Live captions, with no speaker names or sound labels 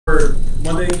For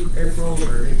Monday,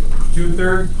 June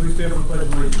 3rd, please stand for the Pledge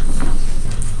of Allegiance.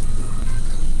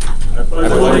 I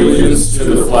pledge allegiance to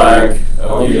the flag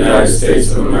of the United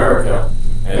States of America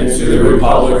and to the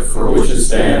republic for which it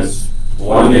stands,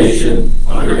 one nation,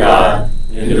 under God,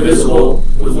 indivisible,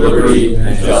 with liberty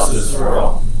and justice for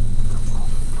all.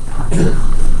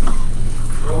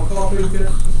 Roll call, please, kids.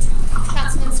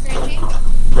 Councilman Scrangy?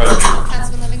 Present.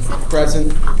 Councilman Livingston?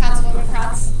 Present. Councilwoman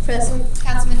Kratz? Present.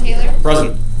 Councilman Taylor?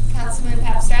 Present. Councilman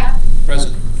Papstrap?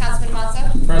 Present. Councilman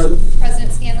Mazza? Present.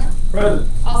 President Scanlon? Present.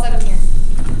 All 7 here.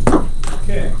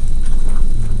 Okay.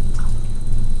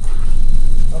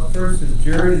 Up first is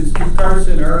Jared and Steve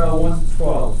Carson, RL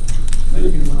 112.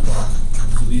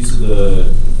 19112. So this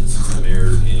is the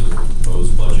mayor's annual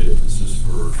proposed budget. This is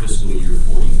for fiscal year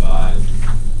 45,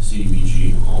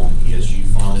 CDBG home ESG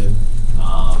funding.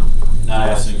 Not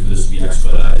asking for this to be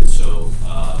expedited, so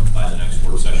by the next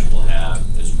work session we'll have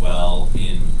as well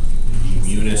in the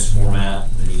munis format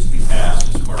that needs to be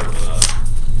passed as part of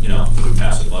we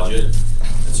pass a budget,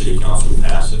 and city council will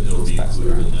pass it. It'll be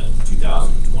included in the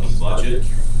 2020 budget.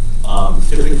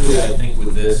 Typically, I think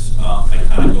with this, I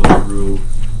kind of go through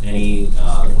any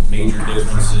major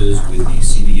differences with the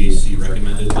CDAC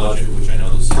recommended budget, which I know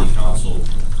the city council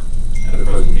had a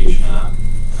presentation on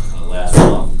last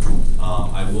month.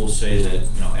 I will say that,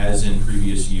 as in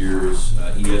previous years,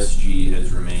 ESG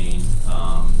has remained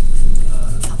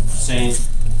same.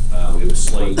 We have a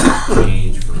slight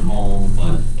change for home,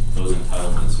 but those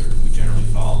entitlements we generally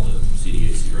follow the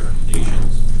CDAC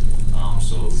recommendations.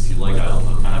 So if you'd like, I'll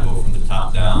kind of go from the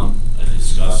top down and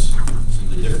discuss some of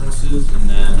the differences, and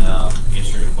then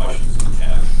answer any questions that you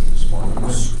have.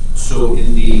 So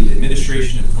in the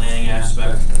administration and planning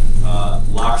aspect,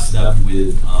 lockstep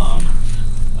with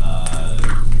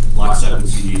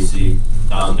CDAC,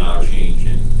 $1,000 change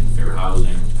in fair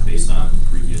housing based on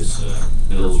previous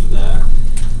bills for that.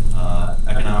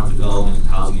 Economic development,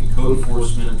 housing and code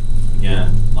enforcement,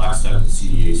 again, lockstep with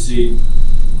CDAC.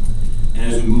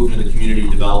 And as we move into the community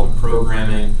development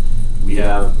programming, we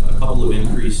have a couple of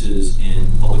increases in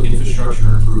public infrastructure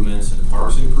improvements and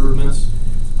parks improvements.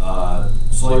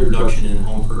 Slight reduction in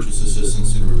home purchase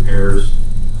assistance and repairs.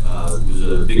 It was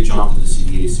a big jump that the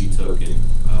CDAC took, and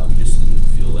we just didn't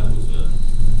feel that was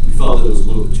we felt that it was a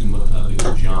little bit too much big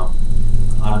of a jump.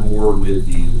 On board with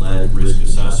the lead risk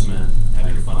assessment,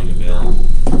 having funding available.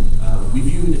 We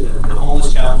viewed the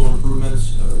homeless capital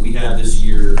improvements. We had this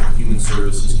year human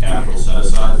services capital set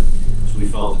aside, so we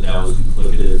felt that was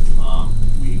duplicative.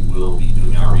 We will be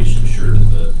doing outreach to ensure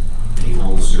that any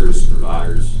homeless service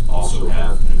providers also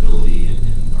have an ability and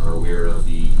are aware of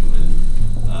the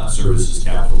human services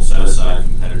capital set aside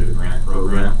competitive grant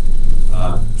program.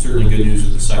 Certainly good news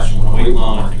with the Section 108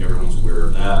 loan. I think everyone's aware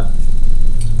of that.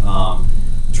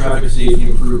 Traffic safety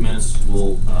improvements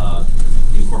will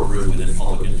incorporate within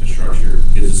public infrastructure,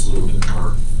 gives us a little bit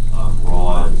more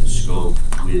broad scope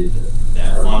with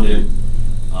that funding.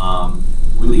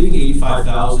 We're leaving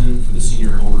 $85,000 for the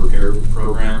senior home repair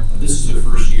program. This is the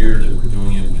first year that we're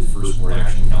doing it with First Ward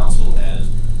Action Council as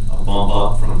a bump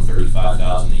up from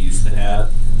 $35,000 they used to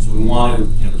have. So we want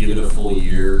to give it a full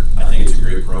year. I think it's a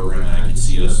great program, and I can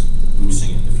see us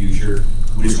boosting in the future.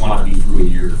 We just want it to be through a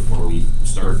year before we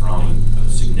start throwing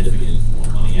significant more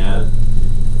money at it.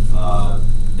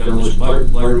 Demolition blight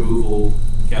removal,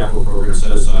 capital program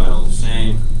set aside, all the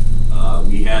same.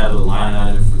 We have a line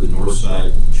item for the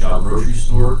Northside Child Grocery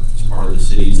Store. It's part of the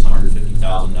city's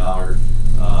 $150,000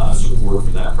 support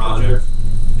for that project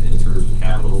in terms of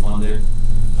capital funding.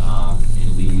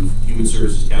 And leave human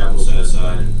services capital set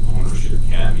aside and homeownership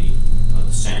academy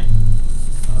the same.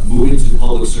 Moving to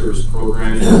public service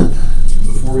programming.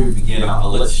 Before we begin,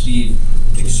 I'll let Steve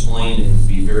explain and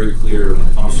be very clear when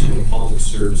it comes to the public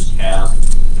service cap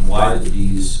and why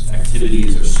these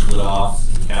activities are split off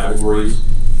in categories.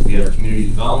 We have a community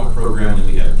development program and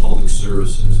we have public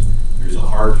services. There's a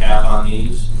hard cap on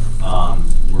these.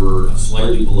 We're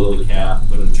slightly below the cap,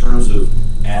 but in terms of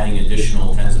adding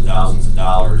additional tens of thousands of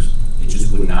dollars, it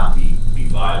just would not be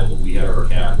viable. We have our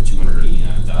cap at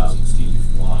 $289,000. Steve,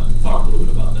 if you want to talk a little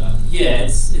bit about that. Yeah,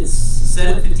 it's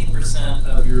set at 15%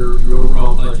 of your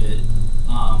overall budget.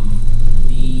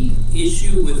 The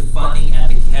issue with funding at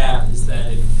the cap is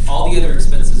that if all the other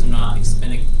expenses are not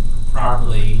expended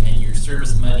properly and your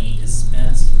service money is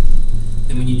spent,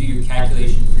 then when you do your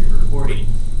calculation for your reporting,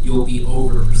 you'll be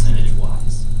over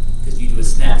percentage-wise because you do a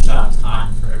snapshot of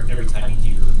time for every time you do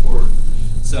your report.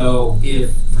 So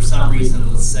if for some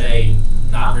reason, let's say,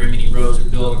 not very many roads are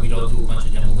built or we don't do a bunch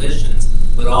of demolitions,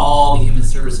 but all the human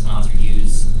service funds are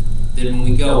used, then when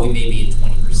we go, we may be at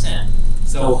 20%.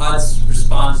 So HUD's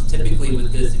response typically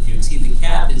with this, if you exceed the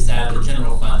cap, is that the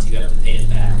general funds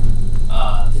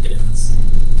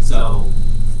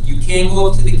can go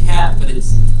up to the cap, but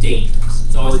it's dangerous.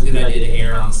 It's always a good idea to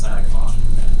err on the side of caution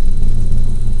with that.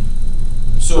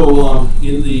 So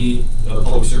in the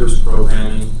public service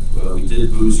programming, we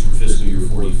did boost from fiscal year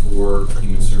 44,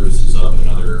 human services up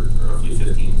another roughly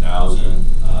 15,000,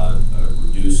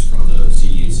 reduced from the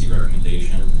CDAC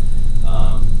recommendation.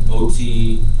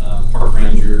 OT, park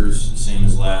rangers, same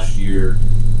as last year.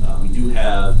 We do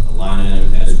have a line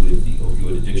item as with the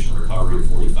opioid addiction recovery of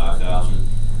 45,000,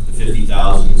 the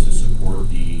 50,000 to support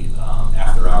the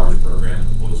after hours program at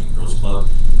the Boys and Girls Club.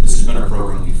 This has been a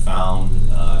program we found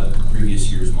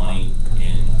previous year's money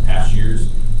in past years,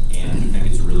 and we think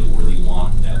it's a really worthy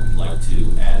one that we'd like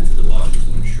to add to the budget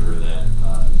to ensure that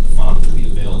the fund will be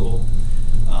available.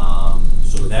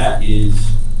 So that is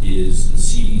the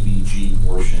CDBG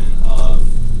portion of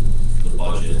the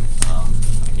budget. I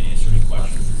can answer any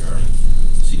questions regarding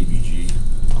CDBG.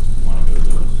 Want to go to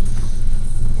those?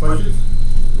 Questions?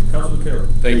 Councilman Taylor.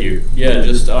 Thank you. Yeah,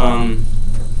 just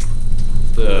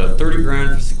the 30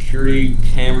 grand for security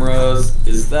cameras,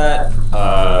 is that,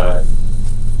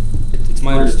 it's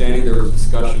my understanding there was a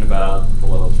discussion about the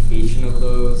location of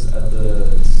those at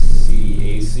the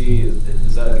CDAC.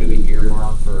 Is that going to be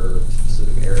earmarked for a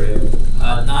specific area?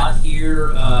 Not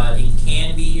here. It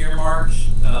can be earmarked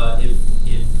if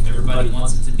everybody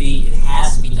wants it to be. It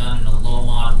has to be done in a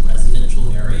low-mod residential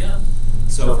area.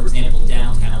 So, for example,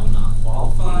 downtown would not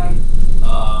qualify.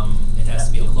 It has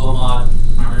to be a low-mod,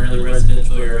 primarily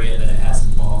residential area that it has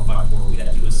to qualify for. We'd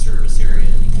have to do a service area.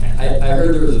 I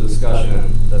heard there was a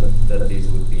discussion that these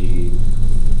would be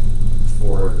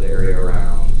for the area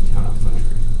around town and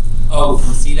country. Oh,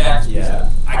 from CDAC? Yeah.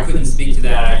 I couldn't speak to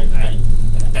that.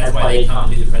 That's why they come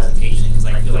and do the presentation, because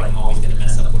I feel like I'm always going to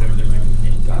mess up whatever they're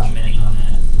recommending on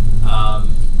that.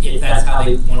 If that's how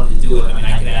they wanted to do it, I mean,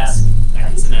 I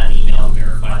could send out an email and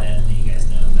verify that, and let you guys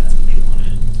know if that's what they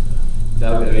wanted. I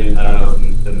mean, I don't know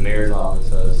if the mayor's office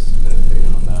has an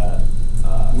opinion on that.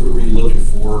 What were you looking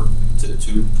for to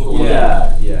put one?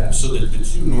 Yeah. So the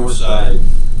two north side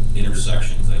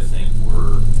intersections, I think,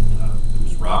 were it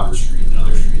was Robert Street and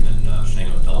another street, and then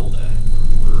Shenango Doubleday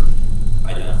were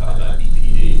identified by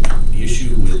BPD. The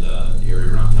issue with the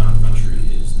area around town and country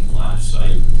is the line of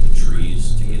sight, the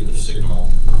trees to get the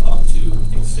signal up to, I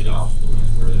think, state office buildings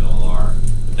where they all are.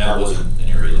 But that wasn't an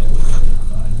area that was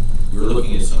identified. We were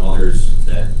looking at some others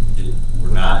that were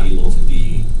not able to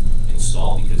be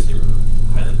installed because they were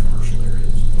highly commercial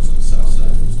areas. It was on the south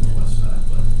side, it was on the west side.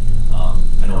 But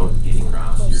I know Gaining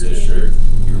Grounds, your district,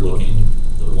 you're looking,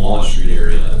 the Walnut Street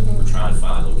area, we're trying to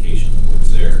find a location that works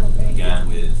there. Again,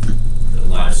 with the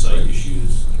line of sight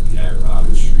issues, like we have at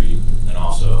Robert Street, and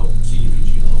also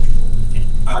CDBG eligible.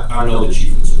 I know the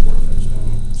chief would support that as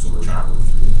well, so we're trying to work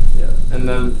through that. Yeah, and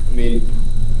then, I mean,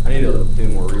 I need to do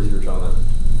more research on it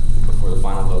before the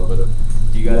final vote, but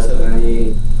do you guys have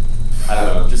any, I don't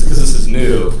know, just because this is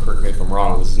new, correct me if I'm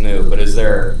wrong, this is new, but is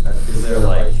there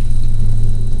like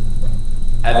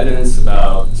evidence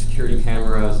about security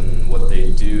cameras and what they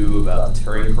do about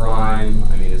deterring crime?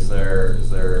 I mean, is there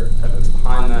evidence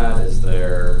behind that? Is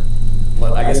there,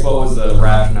 well, I guess what was the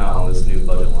rationale on this new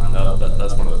budget line?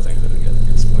 That's one of the things that didn't get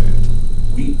explained.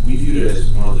 We viewed it as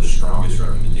one of the strongest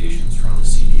recommendations from the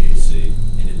CDAC,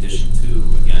 in addition to,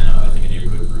 again, I think a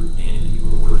neighborhood group, Danny, that you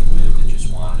were working with, that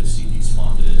just wanted to see these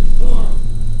funded.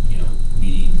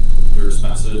 They're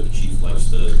expensive. The chief likes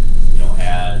to,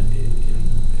 add in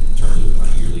terms of on a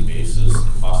yearly basis.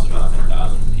 It costs about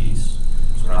 10,000 a piece.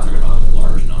 So we're not talking about a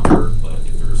large number, but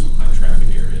if there are some high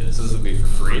traffic areas. So this would be for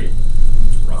free?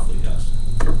 Roughly, yes.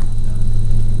 Yeah.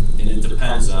 And it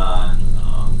depends on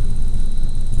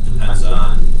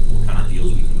what kind of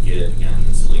deals we can get. Again, the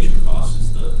installation cost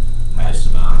is the highest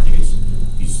amount. I think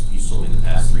he's told me in the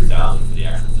past $3,000 for the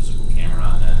actual physical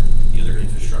camera, and then the other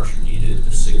infrastructure needed,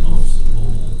 the signals, the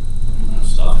mobile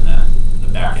stuff, and that the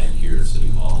back end here at City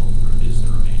Hall is the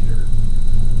remainder.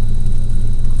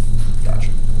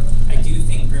 Gotcha. I do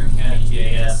think Broome County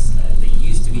GIS, they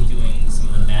used to be doing some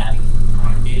of the mapping for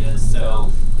crime data,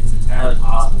 so it's entirely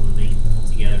possible that they can pull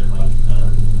together like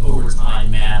an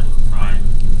overtime map of crime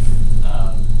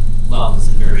levels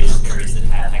in various areas that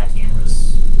have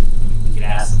cameras. We could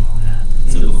ask them on that.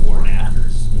 So before and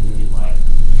afters, if you'd like.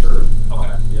 Sure.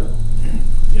 Okay. Yeah.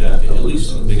 Yeah, at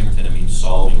least in Binghamton, I mean,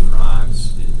 solving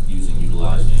crimes,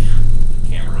 utilizing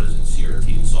cameras and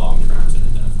CRT and solving crimes and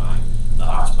identifying the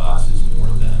hotspots is more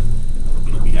than,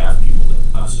 we have people that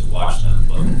obviously watch them,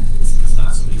 but it's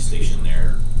not somebody stationed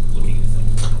there looking at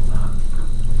things all the time.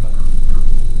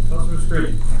 Councilman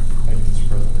Screen. Thank you, Mr.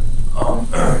 President.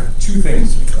 Two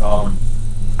things.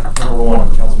 Number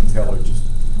one, Councilman Taylor, just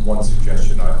one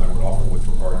suggestion I would offer with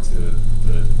regard to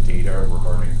the data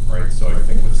regarding, right? So I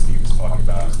think what Steve talking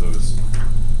about is those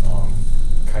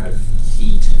kind of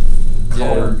heat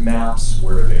colored maps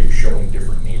where they're showing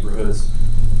different neighborhoods.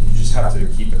 You just have to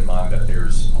keep in mind that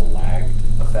there's a lagged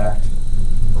effect,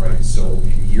 right? So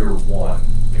in year one,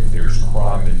 if there's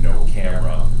crime and no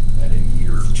camera, and in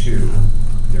year two,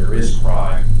 there is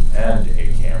crime and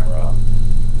a camera,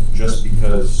 just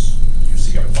because you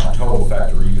see a plateau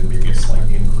effect or even maybe a slight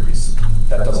increase,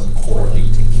 that doesn't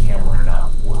correlate to camera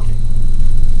not working,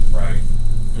 right?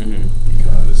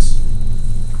 Because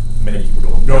many people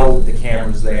don't know that the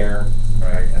camera's there,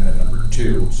 right? And then number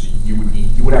two, so you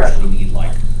would actually need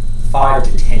like 5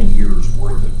 to 10 years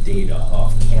worth of data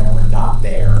of camera not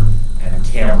there and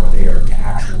camera there to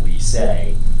actually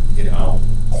say, you know,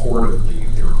 quarterly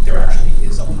there actually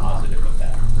is a positive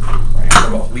effect, right?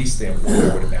 From a police standpoint,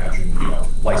 I would imagine, you know,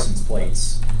 license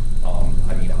plates.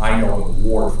 I mean, I know in the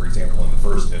ward, for example, in the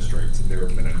first district, there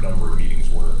have been a number of meetings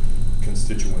where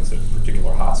constituents at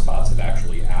particular hotspots have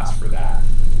actually asked for that.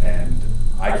 And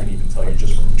I can even tell you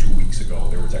just from 2 weeks ago,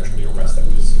 there was actually an arrest that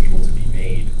was able to be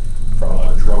made from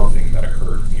a drug thing that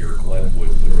occurred near Glenwood,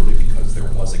 literally because there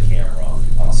was a camera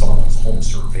on someone's home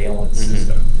surveillance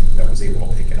system that was able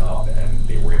to pick it up, and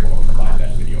they were able to provide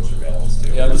that video surveillance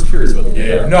too. Yeah, I'm just curious about that.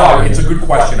 Yeah, no, it's a good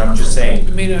question. I'm just saying.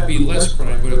 It may not be less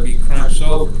crime, but it'll be crime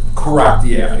solver. Correct.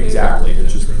 Yeah, exactly.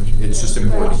 It's just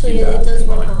important to Actually, keep that it does in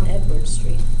run mind. on Edward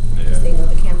Street, Yeah. because they know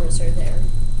the cameras are there.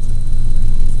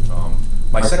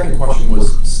 My second question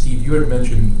was, Steve, you had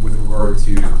mentioned with regard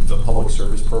to the public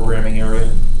service programming area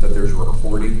that there's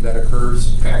reporting that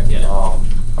occurs. Correct, yeah. How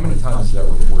many times is that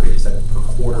reported? Is that per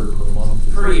quarter, per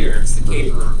month? Per year, it's the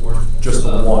CAPER report. Just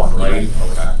the one, right?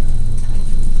 Okay.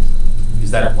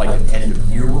 Is that like an end of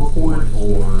year report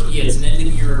or? Yeah, it's an end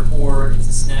of year report, it's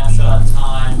a snapshot in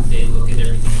time, they look at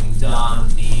everything we've done,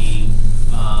 the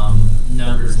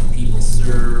numbers of people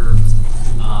served,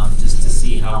 just to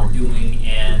see how we're doing,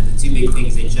 and the two big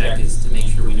things they check is to make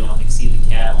sure we don't exceed the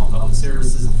cap on public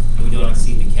services, and we don't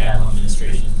exceed the cap on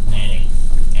administration and planning.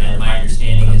 And my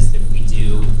understanding is that if we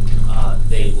do,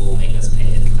 they will make us pay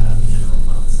it out of the general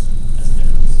funds as a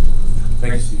difference.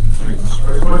 Thank you, Steve.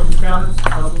 Other questions, comments?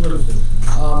 Council Livingston.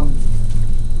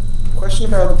 Question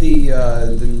about the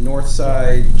North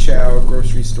Side Chow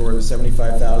grocery store, the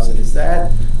 75,000. Is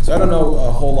that, so I don't know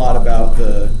a whole lot about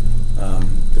the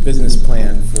business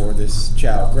plan for this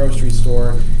Chow grocery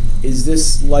store. Is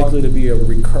this likely to be a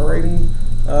recurring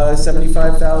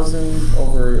 75,000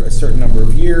 over a certain number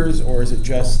of years, or is it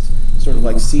just sort of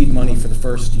like seed money for the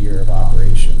first year of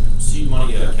operation? Seed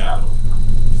money capital.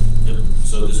 Yep.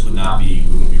 So this would not be,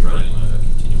 we wouldn't be running a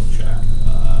continual check.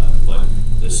 But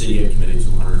the city had committed to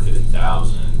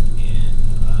 $150,000 in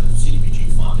CDBG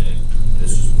funding. And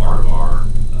this was part of our,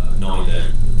 knowing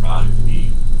that the project would be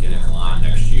getting online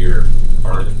next year,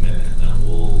 part of the commitment, and then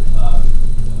we'll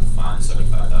find the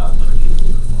 $75,000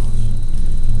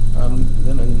 funds.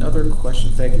 Then another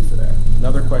question, thank you for that.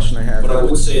 Another question I have. But I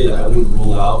would say that I wouldn't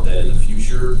rule out that in the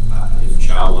future, if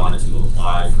Chow wanted to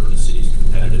apply for the city's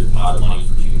competitive pot of money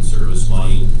for human service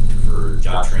money for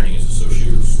job training as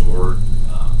associated with the store,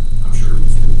 I'm sure we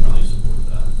would probably support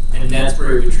that. And that's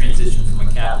where it would transition from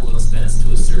a capital expense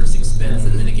to a service expense,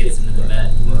 and then it gets into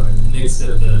the mix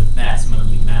of the maximum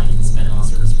amount you can spend on a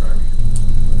service program.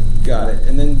 Got it.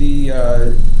 And then the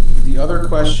other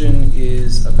question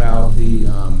is about the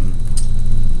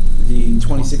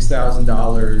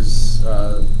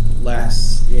 $26,000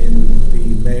 less in the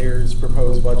mayor's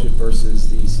proposed budget versus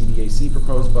the CDAC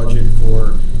proposed budget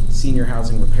for senior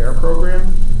housing repair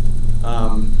program.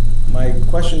 My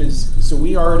question is, so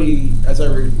we already, as I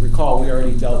recall, we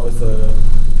already dealt with a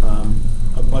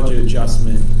budget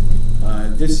adjustment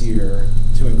this year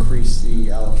to increase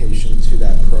the allocation to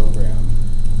that program.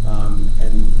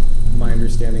 And my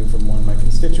understanding from one of my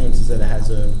constituents is that it has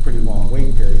a pretty long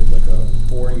wait period, like a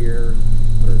 4-year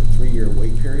or 3-year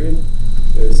wait period,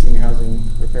 the senior housing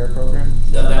repair program.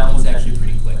 No, that one's actually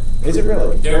pretty quick. Is it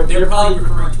really? They're probably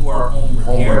referring to our home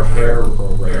repair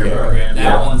program. program.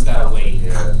 That one's got to wait.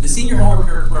 Yeah. The senior home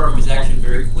repair program is actually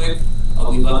very quick.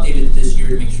 We've updated it this year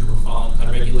to make sure we're following HUD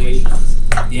regulations.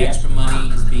 The extra money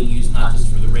is being used not just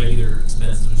for the regular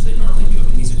expenses, which they normally do. I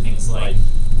mean, these are things like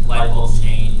light bulbs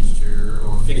changed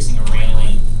or fixing a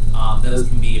railing. Those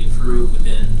can be approved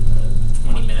within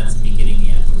 20 minutes of me getting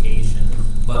the application.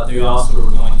 But they also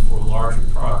are going for larger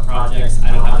projects. I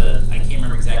can't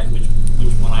remember exactly which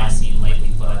one I've seen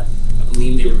lately, but I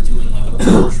believe they were doing like a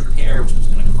porch repair, which was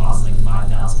going to cost like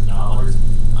 $5,000.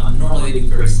 Normally they do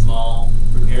very small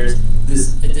repairs.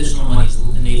 This additional money is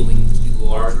enabling to do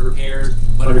larger repairs,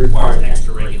 but it requires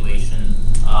extra regulation,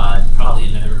 probably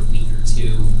another week or two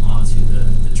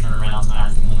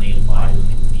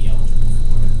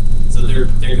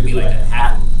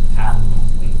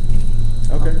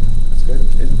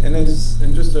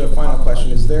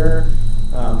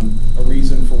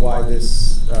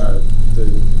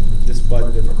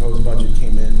but the proposed budget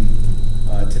came in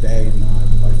today and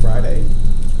by Friday.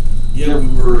 Yeah,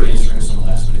 we were answering some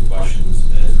last minute questions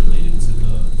as related to the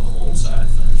home side of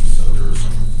things. So there were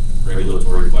some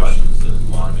regulatory questions that we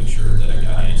want to make sure that I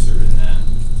got answered, and then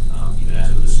even as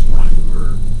of this morning, we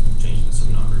were changing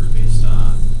some numbers based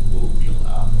on what would be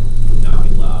allowed, what would not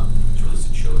be allowed, to really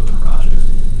show the project.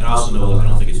 And I also know that I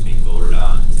don't think it's being voted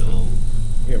on until.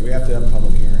 Yeah, we have to have a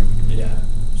public hearing. Yeah.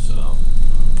 So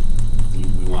we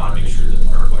want to make sure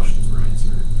that our questions were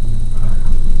answered.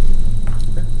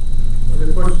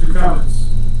 Other questions or comments?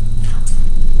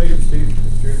 Thank you, Steve.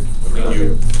 Thank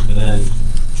you. And then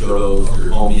Jodo, your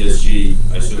home ESG,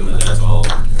 I assume that's all.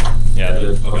 Yeah.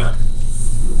 Good? Okay.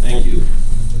 Thank you.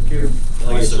 Thank you. And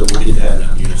like I said, we'll get that in a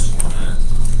unison format.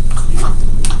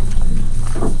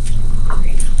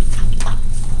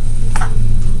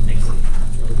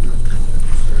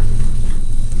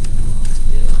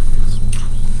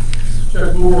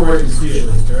 Chuck, move over where I can see it,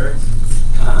 all right?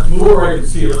 Move over where I can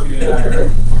see it, looking at it.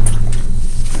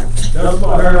 That was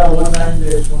about RL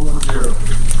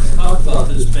 19-110. I talked about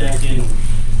this back in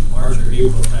March or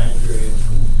April time period,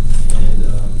 and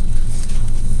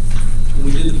when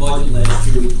we did the budget last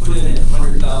year, we put in a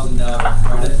 $100,000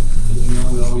 credit, because we know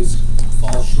we always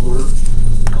fall short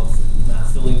of not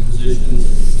filling positions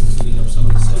and eating up some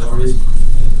of the salaries,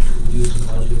 and to reduce the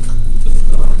budget, we took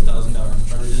the $100,000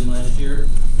 credit in last year.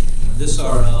 This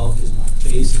RL is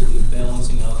basically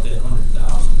balancing out that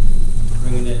 $100,000,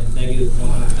 bringing that negative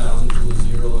 $100,000 to a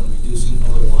zero and reducing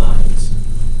other lines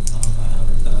by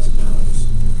 $100,000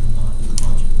 in the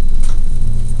budget.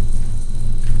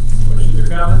 Questions or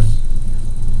comments?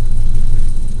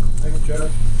 Thank you, Chuck.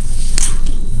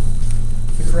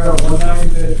 Stick around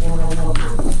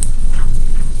 19-111.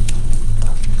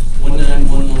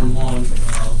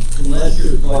 19111. In last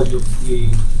year's budget, we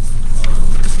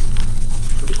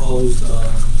proposed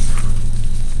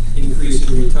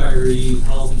increasing retiree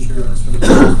health insurance from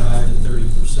 25 to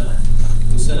 30%.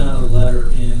 We sent out a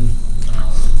letter in,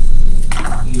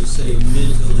 I'm going to say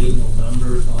mid to late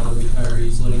November to all the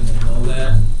retirees, letting them know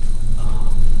that.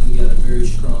 We got a very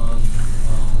strong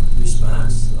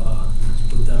response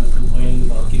with them complaining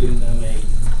about giving them a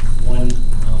 1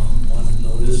 month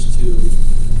notice to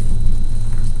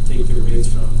take their rates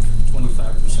from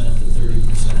 25% to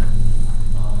 30%.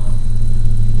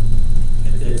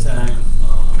 At that time,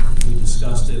 we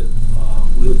discussed it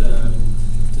with them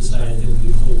and decided that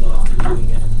we'd hold off to doing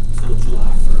it until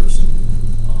July 1st.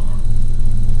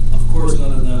 Of course,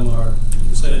 none of them are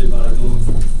excited about it going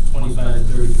from 25 to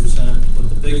 30%, but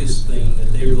the biggest thing that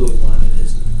they really wanted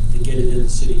is to get it in the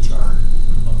city charter,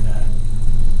 okay?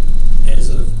 As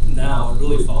of now, it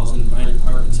really falls in my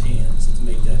department's hands to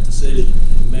make that decision,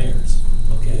 and the mayor's,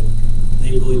 okay?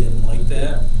 They really didn't like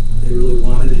that. They really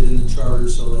wanted it in the charter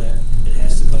so that it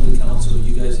has to come to council.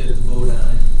 You guys have to vote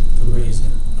on it to raise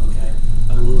it, okay?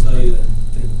 I will tell you that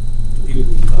the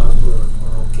people we talked to are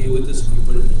okay with this. If we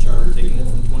put it in the charter, taking it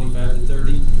from 25 to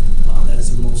 30, that's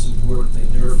the most important thing.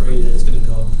 They're afraid that it's going to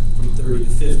go from 30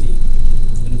 to 50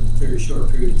 in a very short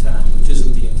period of time, which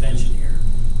isn't the intention here.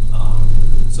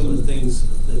 Some of the things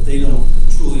that they don't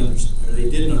truly understand, or they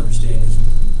didn't understand, is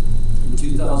in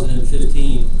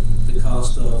 2015, the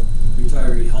cost of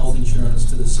retiree health insurance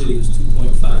to the city was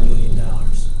 $2.5 million.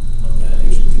 Okay,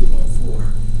 actually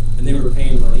 2.4, and they were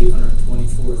paying about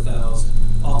 $824,000.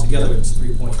 Altogether, it's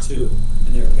 3.2,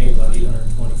 and they were paying about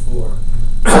 $824,000.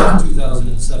 In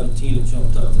 2017, it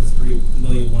jumped up to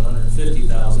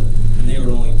 $3,150,000, and they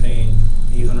were only paying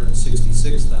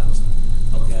 $866,000.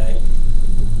 Okay.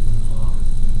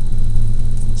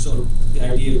 So the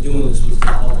idea of doing this was to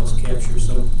help us capture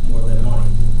some more of that money.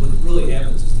 What really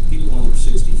happens is the people under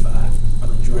 65 are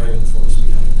the driving force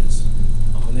behind this.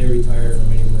 When they retire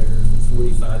from anywhere from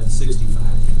 45 to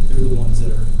 65, they're the ones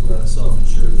that are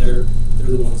self-insured. They're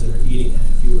the ones that are eating it.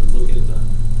 If you would look at the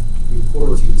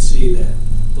reports, you'd see that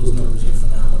those numbers are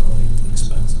phenomenally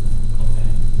expensive. Okay,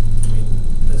 I mean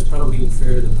that's probably being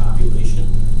fair to the population.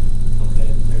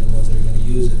 Okay, they're the ones that are going to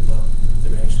use it, but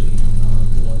they're actually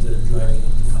the ones that are driving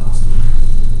up the cost of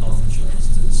health insurance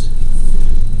to the city.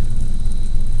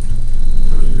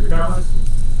 Questions or comments?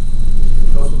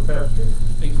 Councilman Pastor.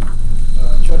 Thank you.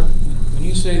 Chuck, when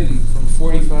you say from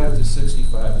 45 to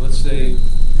 65, let's say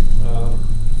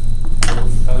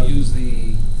I'll use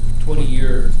the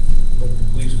 20-year, like the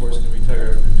police force can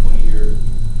retire after 20-year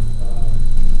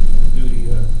duty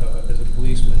as a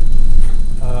policeman.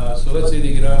 So let's say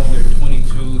they get out when they're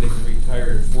 22, they can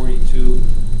retire at 42.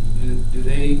 Do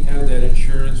they have that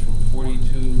insurance from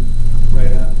 42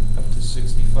 right on up to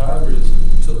 65, or is it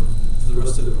So for the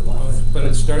rest of their life? But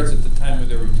it starts at the time of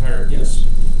their retirement? Yes.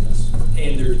 Yes.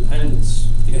 and their dependents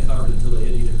get covered until they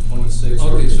hit either 26.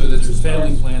 Okay, or so the their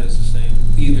family spouse. plan is the same,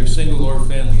 either single or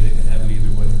family, they can have it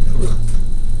either way. Correct.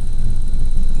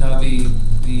 Now, the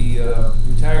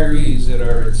retirees that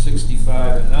are at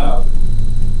 65 and up,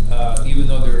 even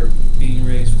though they're being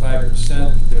raised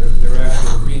 5%, their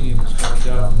actual premium is going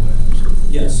down.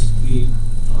 Yes, we,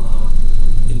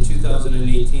 in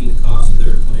 2018, the cost of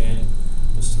their plan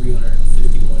was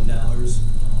 $351.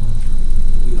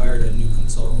 We hired a new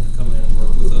consultant to come in and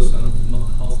work with us on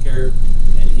healthcare,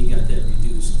 and he got that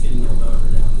reduced in November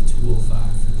down to $205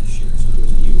 for this year. So there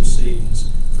was a huge savings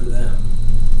for them,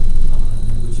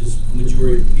 which is a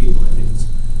majority of the people. I think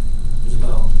there's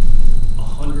about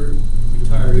 100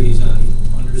 retirees on the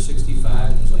under 65,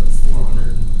 and there's like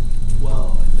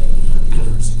 412, I think, on the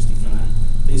over 65.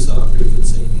 They saw pretty good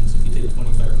savings. If you take 25%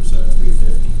 of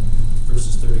 350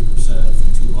 versus 30% of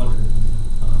 200,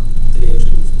 they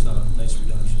actually saw a nice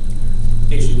reduction in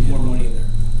their, actually more money in their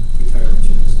retirement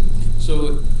checks.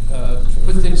 So, to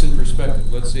put things in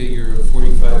perspective, let's say you're a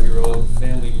 45-year-old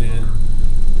family man,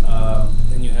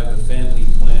 and you have a family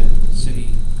plan,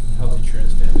 city health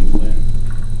insurance family plan.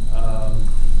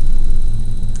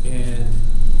 And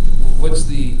what's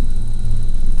the,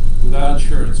 without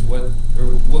insurance, what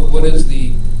is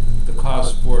the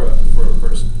cost for a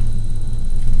person?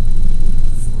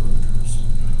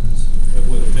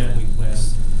 With a family plan,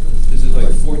 is it like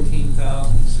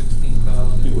 14,000,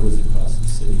 16,000? What does it cost the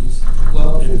cities?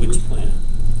 Well, And which plan?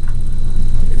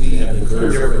 the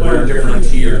They're different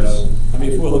tiers. I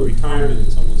mean, for the retirement,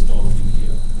 it's almost all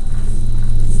PPO.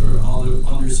 For all the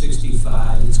under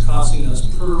 65, it's costing us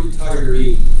per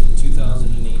retiree in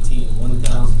 2018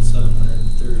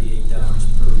 $1,738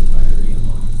 per retiree a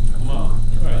month. Come on. All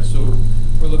right, so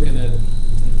we're looking at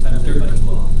Times that by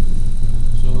 12.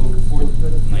 So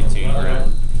 19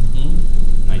 grand.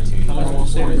 19. How much did you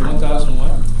say? 1,000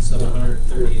 what?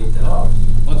 $738.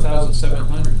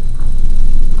 1,700.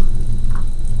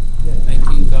 Yeah,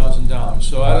 $19,000.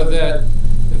 So out of that,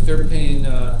 if they're paying,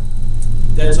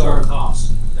 That's our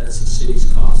cost. That's the city's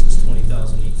cost. It's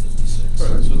 $20,856.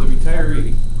 right, so the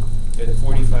retiree at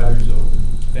 45 years old,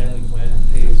 family plan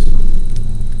pays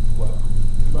what?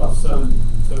 About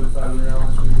 $75 an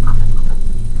hour, maybe.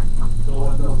 Don't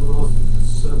have enough little,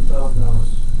 $7,000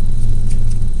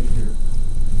 a year.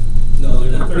 No,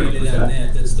 they're not paying it on that.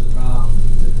 That's the problem.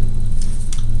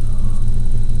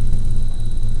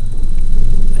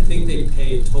 I think they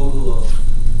pay a total of,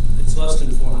 it's less than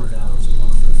 $400 a month for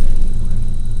a family plan,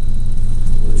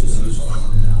 which is usually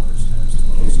 $400 times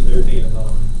 12. So they're paying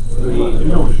about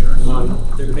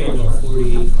they're paying about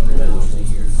 $4,800 a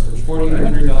year.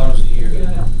 $4,800 a year.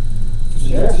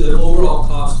 And the overall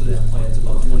cost of that plan is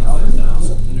about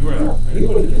 $25,000.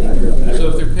 Right. So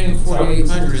if they're paying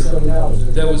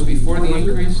 $4,800, that was before the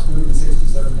increase?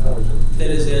 That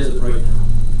is as of right now.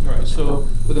 All right, so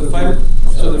with the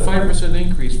 5%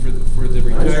 increase for the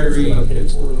retiree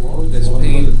that's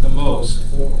paying the most,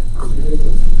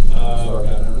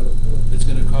 it's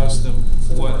going to cost them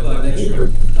what? About an extra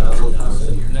 $1,000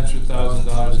 a year. An extra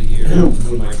 $1,000 a year.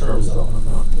 When my term's up.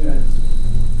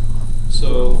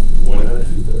 So,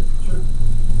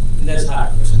 And that's high,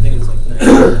 because I think it's like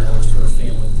 $900 for a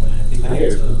family plan. I think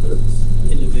it's an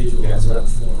individual, it's like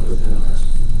 $400.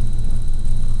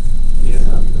 yeah, I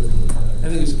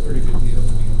think it's a pretty good deal.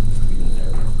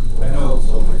 I know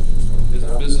as a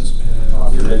businessman,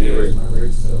 I'm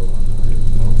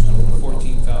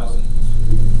 $14,000,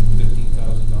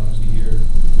 $15,000 a year.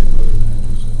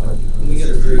 And we got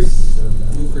a very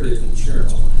lucrative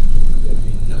insurance plan. I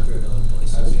mean, compared to other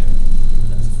places.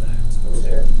 That's a fact.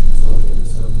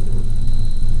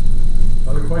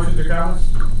 Other questions or comments?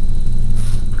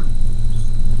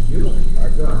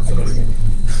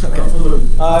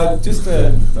 Just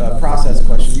a process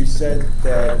question. You said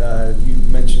that you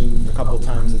mentioned a couple of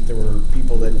times that there were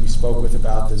people that you spoke with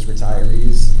about this,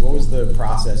 retirees. What was the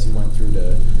process you went through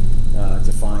to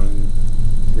find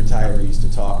retirees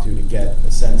to talk to get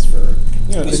a sense for,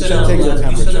 you know, We to sent out take a their letter,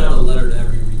 we temperature? sent out a letter to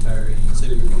every retiree and said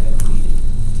we were going to have a meeting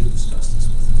to discuss this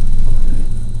with them.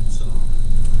 So,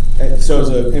 So it was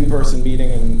an in-person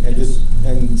meeting,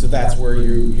 and so that's where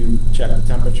you check the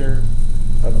temperature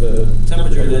of the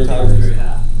temperature that day was very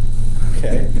hot.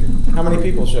 Okay. How many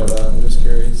people showed up? I'm just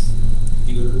curious.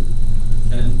 You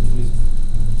and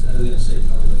I was going to say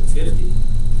probably like 50.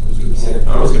 I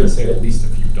was going to say at least a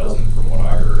few dozen from what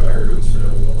I heard. I heard it was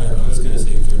fairly well. I was going to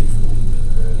say 30, 40,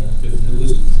 but It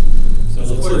was, so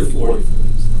let's Forty. say 40 for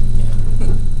these.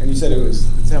 And you said the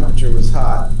temperature was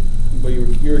hot, but you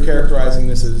were characterizing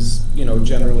this as, you know,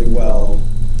 generally well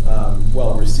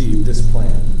received, this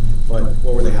plan. But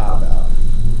what were they hot about?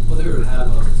 well, they were hot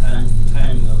about the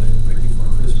timing of it right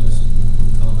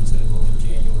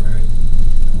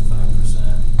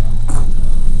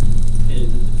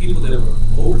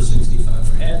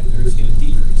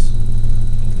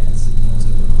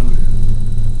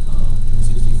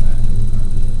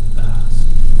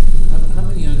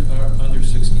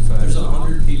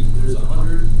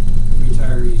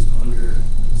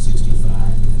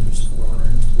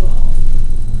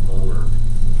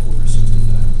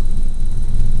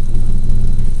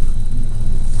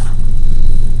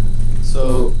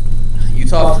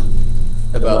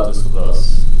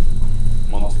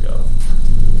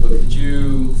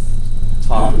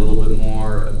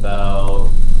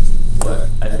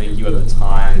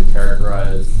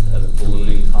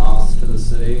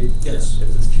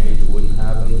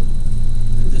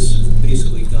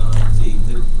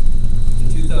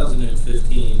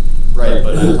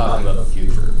but I'm talking about the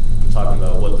future. I'm talking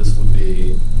about what this would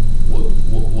be.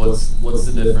 What's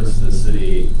the difference to the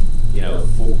city? You know,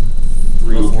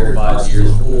 3, 4, 5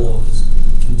 years Healthcare from now. costs is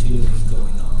continually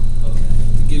going up. Okay,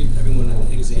 to give everyone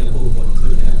an example of what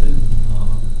could happen,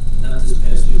 not this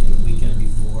past week, the weekend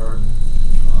before,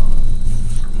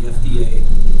 the FDA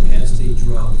passed a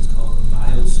drug. It's called a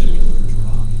biosimilar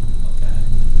drug. Okay,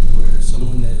 where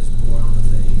someone that is born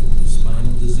with a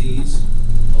spinal disease,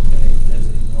 okay, has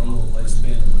a normal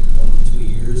lifespan of like 1 to 2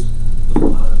 years with a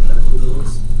lot of medical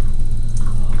bills.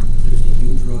 There's a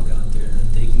new drug out there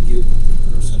that they can give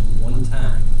the person one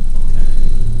time, okay,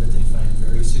 that they find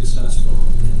very successful,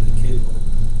 and the kid will,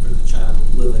 or the child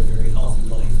will live a very healthy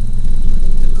life.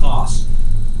 The cost,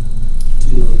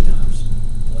 $2 million,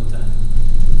 one time.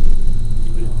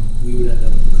 We would end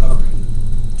up covering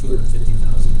 $250,000 of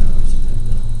that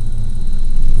bill.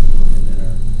 And then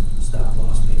our stop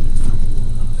loss payments will be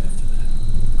going up after that.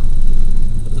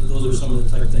 But those are some of the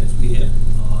type of things we have,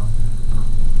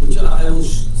 which I will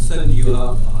send you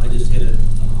out. I just had a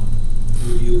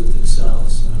review with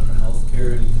Excelis on our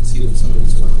healthcare, and you can see what some of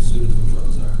these pharmaceutical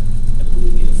drugs are. I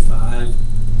believe we have 5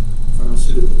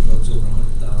 pharmaceutical drugs over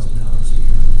 $100,000 a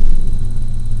year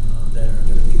that are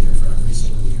going to be there for every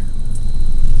single year.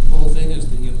 The whole thing is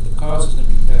that the cost is going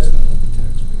to be passed on to the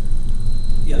taxpayer.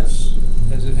 Yes.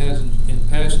 As it has in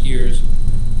past years,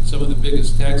 some of the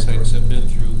biggest tax hikes have been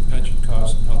through pension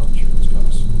costs and health insurance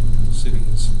costs. The city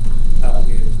is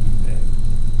obligated to be paying.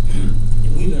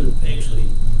 And we've been actually,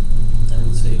 I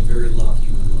would say, very lucky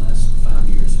over the last 5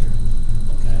 years here.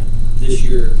 Okay, this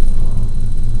year,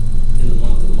 in the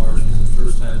month of March was the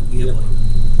first time we have like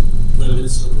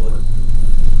limits of what, I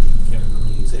can't remember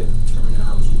the exact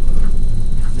terminology, but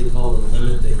they call it a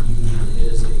limit that you need to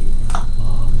hit as a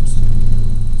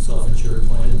self-insured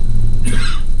plan.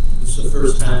 It's the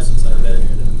first time since I've been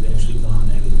here that we've actually gone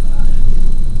negative on it.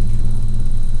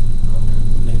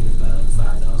 Negative by like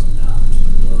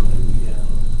 $5,000. Normally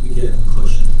we get a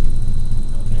cushion,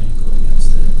 okay, to go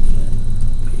against it, and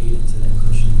we ate into that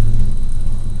cushion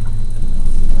in the month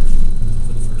of March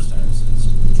for the first time since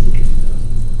June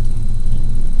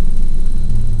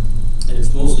 2015. And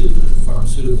it's mostly the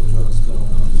pharmaceutical drugs going on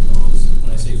as well. As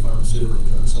when I say pharmaceutical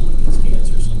drugs, someone gets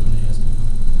cancer, someone has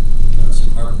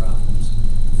some heart problems,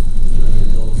 you know, you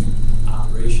have those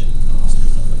operation costs and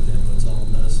stuff like that, but it's all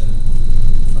medicine,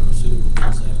 pharmaceutical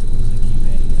drugs afterwards that keep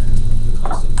adding on to it. The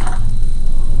cost of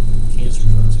cancer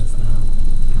drugs are phenomenal.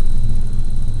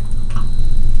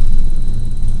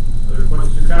 Other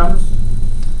questions or comments?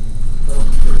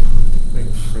 Thank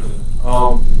you, Mr. President.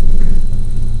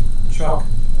 Chuck,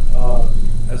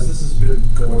 as this has been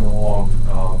going along,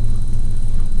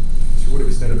 to what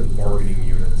extent have the bargaining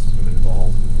units been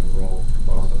involved in the overall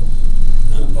process?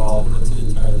 That's an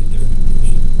entirely different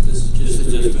issue. This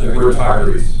is just The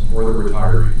retirees, or the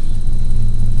retirees.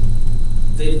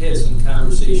 they've had some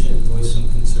conversation and voiced some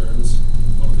concerns,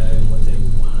 okay, and what they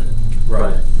wanted.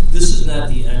 Right. This is not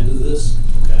the end of this,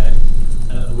 okay?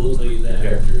 I will tell you that.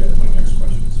 Yeah, you're getting my next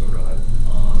question, so go ahead.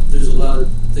 There's a lot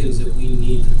of things that we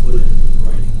need to put in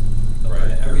writing. Okay?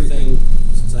 Right. Everything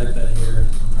since I've been here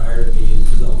prior to me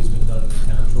has always been done in the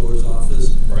comptroller's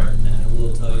office. Right. And I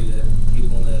will tell you that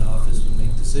people in that office would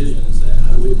make decisions that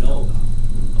I wouldn't know about.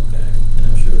 Okay, and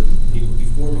I'm sure people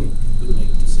before me would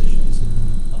make decisions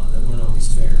that weren't always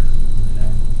fair and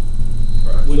equitable.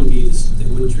 Right. Wouldn't be this, they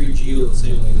wouldn't treat Gio the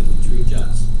same way they would treat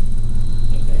Jess.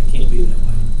 Okay, it can't be that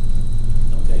way.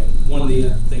 Okay, one of the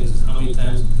things is how many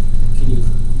times can you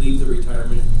leave the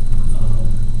retirement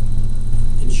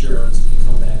insurance and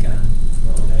come back on?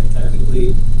 Okay,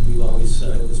 technically, we've always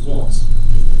said it was once.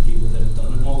 There's been people that have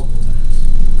done it multiple times.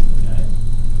 Okay,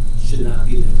 should not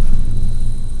be that way.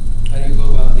 How do you go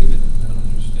about leaving it? I don't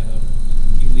understand.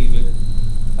 You leave it,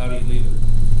 how do you leave it?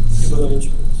 Give them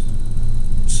insurance.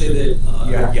 Say that.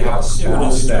 You have a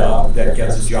spouse that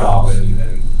gets a job,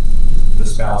 and the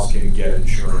spouse can get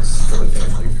insurance for the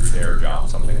family through their job,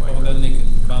 something like Well, that. then they can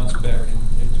bounce back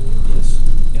into it. Yes.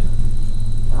 Yeah.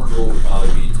 Our goal would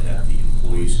probably be to have the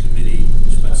employees committee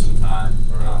spend some time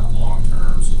around a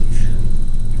long-term solution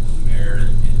with the mayor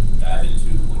and dive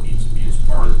into what needs to be as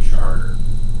part of the charter.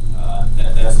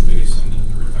 That's the biggest thing that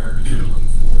the retirees are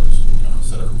looking for is, you know, a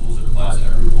set of rules that applies to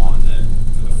everyone, that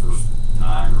for the first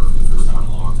time or for the first time in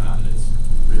a long time that it's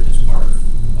written as part of the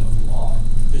law.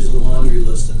 There's a laundry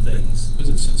list of things. Was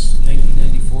it since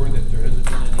 1994 that there hasn't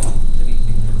been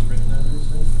anything that's written on it?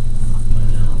 My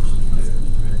knowledge is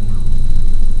clearly written.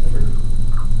 Ever?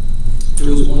 There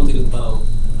was one thing about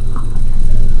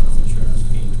health insurance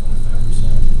being 25%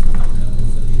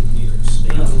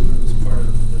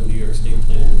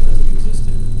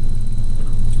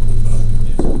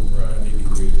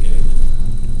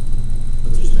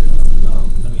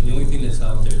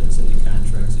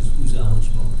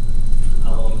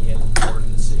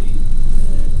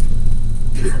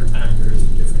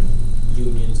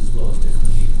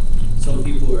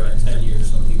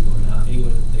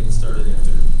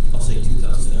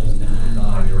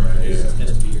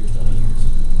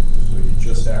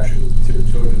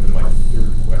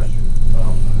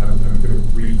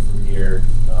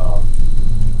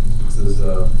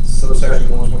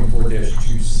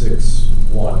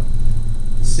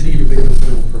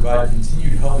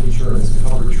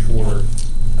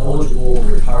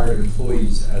 private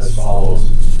employees as follows.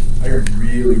 I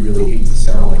really, really hate to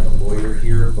sound like a lawyer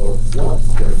here, but what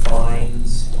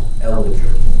defines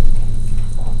eligible?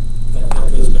 That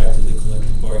goes back to the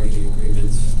collective bargaining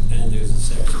agreements, and there's a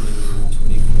section in around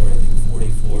 24, I think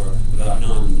 44, about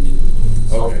non-union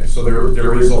employees. Okay, so there is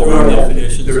There are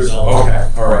definitions.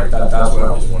 Okay, all right, that's what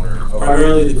I was wondering. Okay.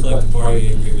 Primarily the collective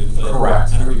bargaining agreement, but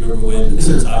Correct. I don't remember when,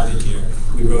 since I've been here,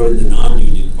 we wrote in the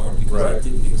non-union part because that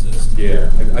didn't exist. Yeah,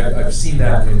 I've seen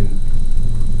that in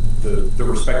the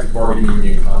respective bargaining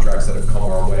union contracts that have come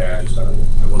our way. I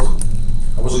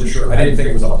wasn't sure. I didn't think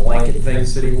it was a blanket thing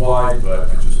citywide, but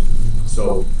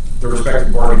so the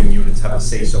respective bargaining units have a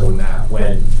say-so in that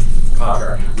when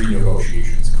contract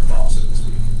renegotiations come up, so to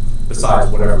speak.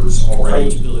 Besides whatever's already.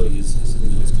 Eligibility is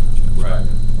in those contracts. Right.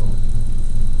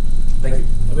 Thank you.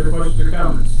 Other questions or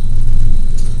comments?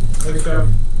 Thanks, Chuck.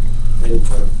 Thank you,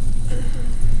 Chuck.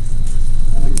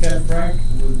 I'm Ken Frank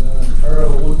with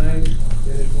RL 19-10.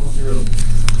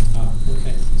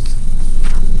 Okay.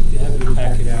 You have your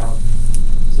packet out.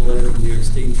 It's a letter from New York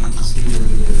State DEC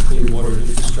under the Clean Water and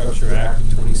Infrastructure Act of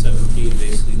 2017.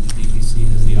 Basically, the DEC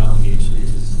has the obligation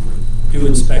to do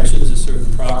inspections of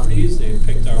certain properties. They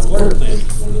picked our water plant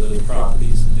as one of those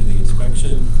properties to do the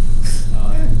inspection.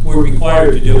 We're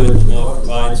required to do it. The law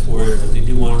provides for it, but they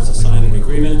do want us to sign an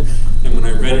agreement. And when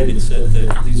I read it, it said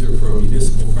that these are for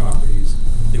municipal properties.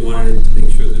 They wanted it to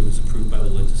make sure that it was approved by the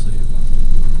legislative body.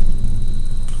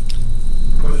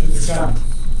 Questions or comments?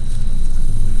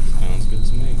 Sounds good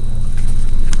to me.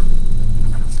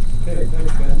 Okay,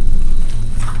 thanks, Ben.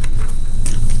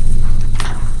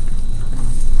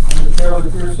 I'm Charlie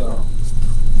Crusoe.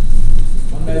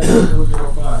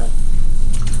 19-005.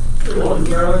 Good morning,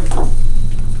 Charlie.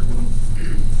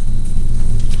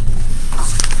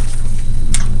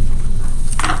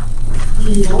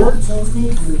 The board sends me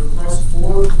to request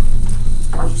 4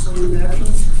 legislative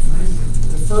actions.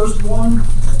 The first one,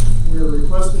 we're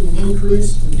requesting an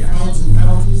increase in the fines and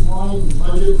penalties line in the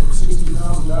budget of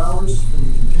 $60,000 from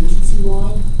the contingency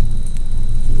line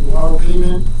to allow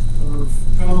payment of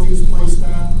penalties placed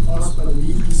on us by the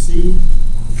DEC.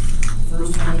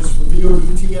 First one is for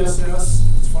VOD-TSS,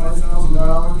 it's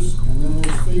 $5,000, and then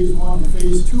there's phase 1 and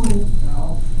phase 2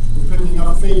 now. We're picking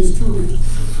up phase 2, which is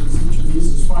each of these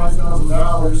is $5,000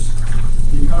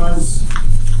 because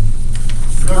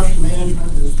production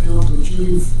management has failed to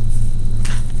achieve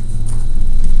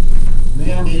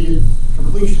mandated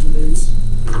completion dates.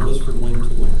 It was from when to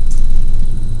when?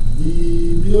 The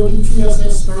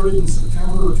BOD-TSS started in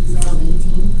September of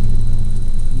 2018,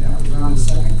 and that was on the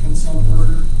second consent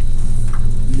order.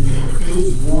 The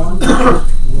phase 1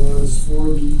 was for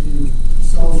the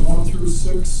cells 1 through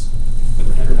 6.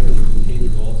 But haven't been paid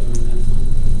at all during that time?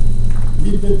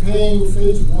 We've been paying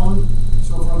phase 1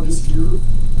 so far this year,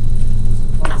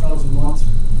 $5,000 a month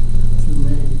through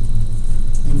May.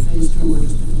 And phase 2 we're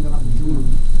just picking up in June.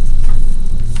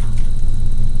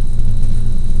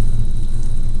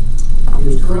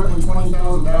 There's currently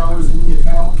 $20,000 in the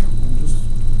account. I'm just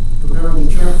preparing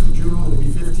the check for June. It'll be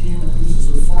 15. It leaves us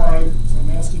with 5. So I'm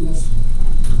asking this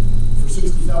for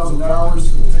 $60,000.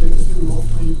 It'll take us through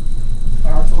hopefully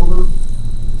October.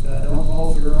 I don't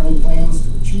know if there are any plans to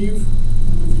achieve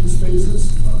any of these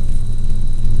phases, but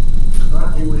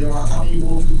currently we are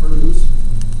unable to produce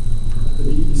what the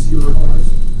DEC requires.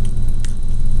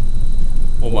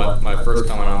 Well, my first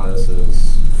comment on this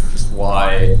is just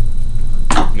why,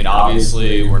 I mean,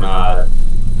 obviously we're not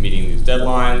meeting these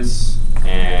deadlines,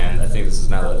 and I think this is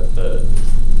now the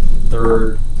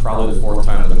third, probably the fourth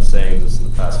time that I'm saying this in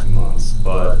the past few months,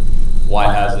 but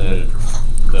why hasn't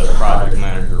the project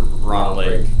manager, Ron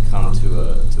Lake, come to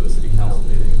a city council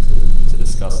meeting to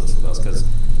discuss this with us?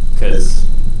 Because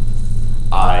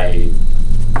I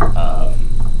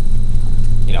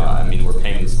mean, we're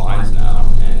paying these fines now,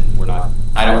 and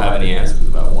I don't have any answers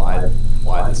about why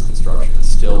this construction is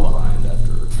still behind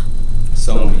after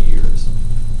so many years.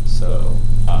 So,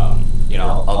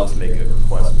 I'll just make a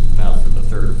request now for the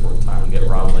third or fourth time to get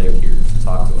Ron Lake here to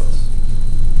talk to us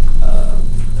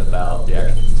about the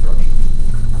actual construction.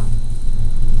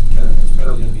 It's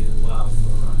probably going to be a while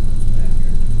before Ron comes back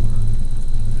here.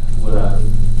 What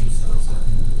He's outside.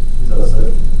 He's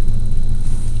outside.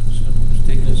 So,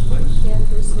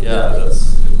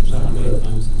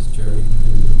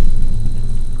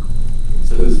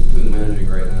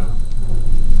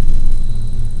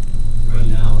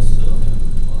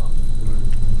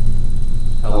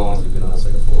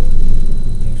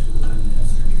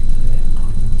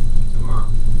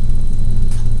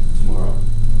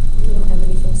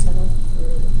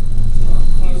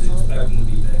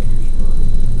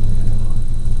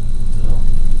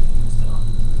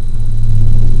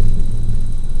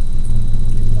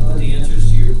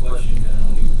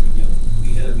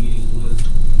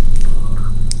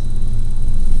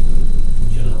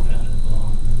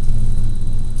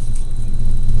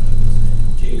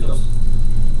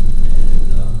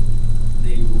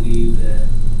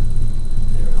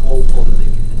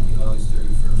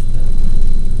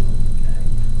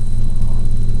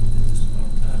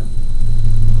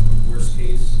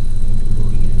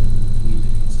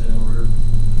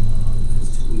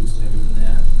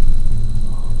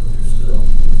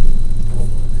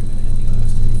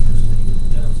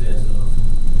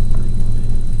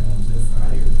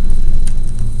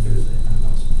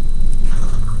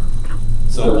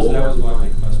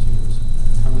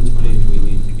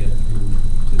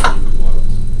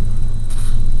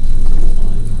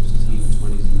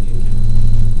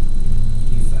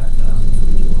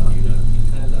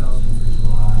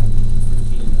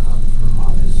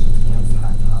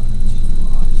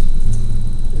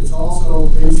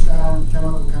 on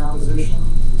chemical composition,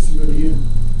 COD and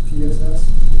TSS,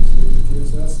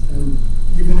 and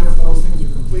even if those things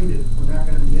are completed, we're not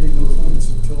going to be hitting those limits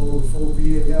until the full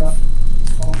VAF is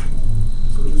functional.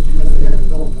 So just because they have it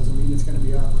built doesn't mean it's going to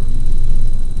be operating.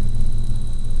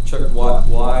 Chuck,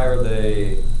 why are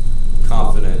they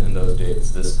confident in those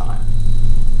dates this time?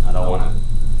 I don't want to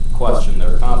question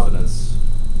their confidence,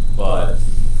 but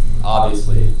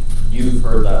obviously you've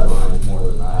heard that line more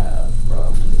than I have,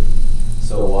 probably.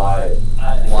 So why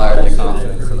are they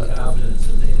confident for that? Confidence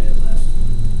that they had last time.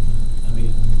 I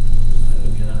mean, I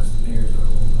don't be honest, the mayors are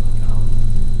holding accountable.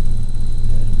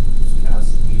 And there's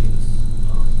constant meetings,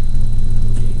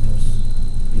 Jacobs,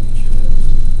 making sure that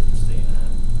it's staying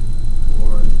on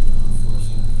board,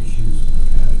 forcing issues with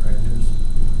the contractors.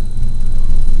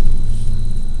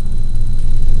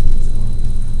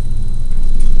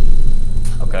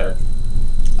 Okay.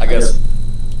 I guess,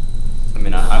 I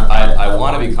mean, I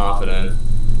want to be confident.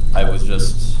 I was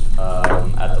just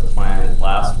at the plant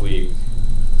last week,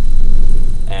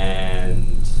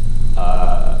 and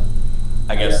I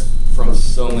guess from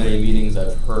so many meetings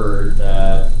I've heard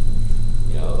that,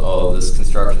 you know, oh, this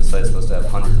construction site's supposed to have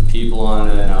hundreds of people on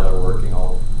it, now they're working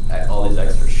all these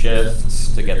extra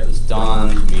shifts to get this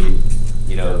done, to meet,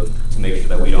 you know, to make sure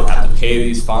that we don't have to pay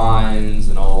these fines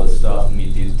and all this stuff, and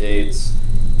meet these dates.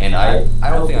 And I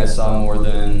don't think I saw more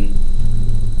than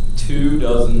 2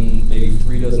 dozen, maybe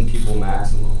 3 dozen people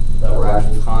maximum that were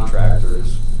actual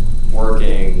contractors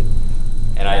working.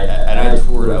 And I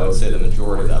toured, I would say, the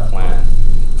majority of that plant.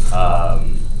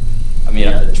 I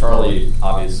mean, Charlie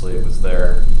obviously was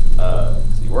there.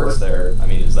 He works there. I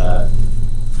mean, is that?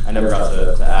 I never got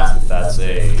to ask if that's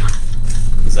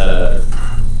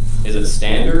is it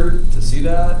standard to see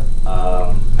that?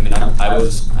 I mean, I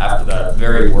was after that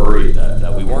very worried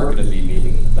that we weren't going to be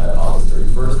meeting that August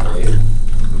 31st date,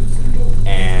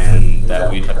 and that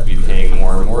we'd have to be paying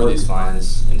more and more of these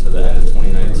fines into the end of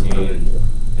 2019,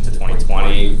 into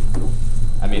 2020.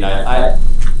 I mean, I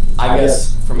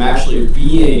guess from actually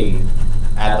being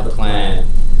at the plant,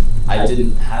 I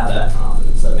didn't have that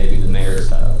confidence that maybe the mayors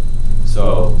have.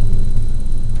 So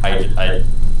I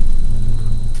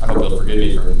hope you'll forgive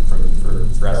me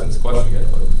for asking this question again,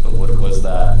 but what was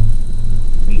that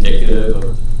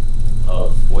indicative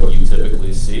of what you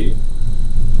typically see?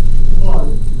 Well, I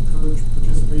would encourage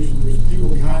participation. There's people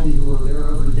behind me who are there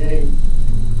every day.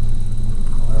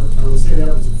 I would say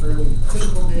that was a fairly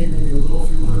typical day, maybe a little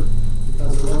fewer,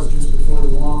 because it was just before the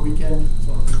long weekend,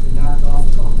 so I think they knocked off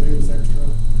a couple days extra.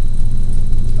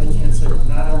 I can't say I'm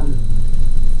not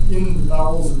in the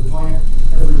bowels of the plant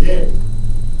every day.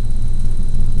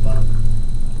 But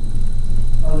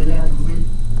are they going to complete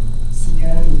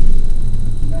CN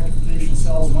magnification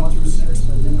cells 1 through 6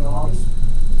 by the end of August?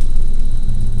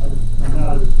 I'm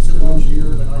not a civil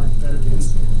engineer, but I bet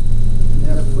against it. And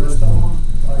have the rest of them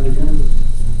by the end of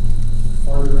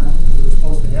farther on. They're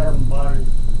supposed to have them by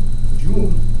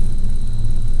June.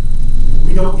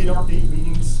 We don't get update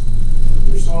meetings.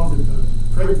 There's some that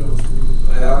Craig goes through.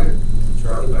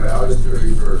 Charlie, by August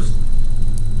 31st,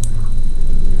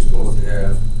 you're supposed to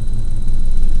have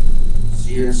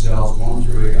CN cells 1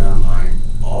 through 8 online,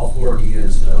 all 4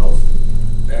 DN cells,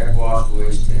 backwash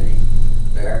waste tank,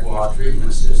 backwash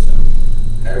treatment system,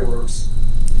 headworks,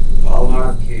 all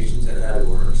modifications at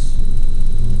headworks,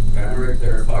 primary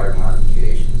clarifier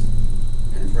modifications,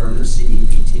 and permanent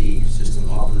CEPT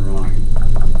system up and running,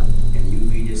 and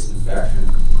UV disinfection,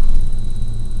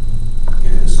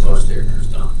 and the sludge thickener is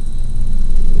done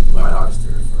by August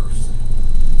 31st.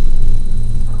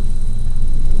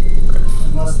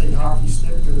 Unless they hockey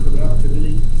stick their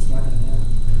productivity, it's not going to happen.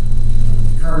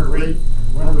 The current rate,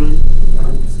 run rate, I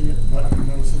don't see it, but I'm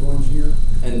not a civil engineer.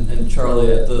 And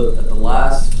Charlie, at the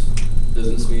last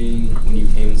business meeting, when you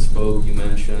came and spoke, you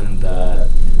mentioned that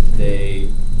they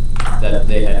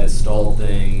had installed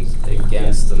things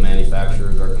against the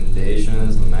manufacturer's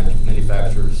recommendations. The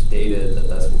manufacturer stated that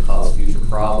this will cause future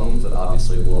problems that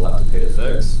obviously we'll have to pay to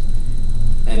fix.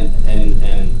 And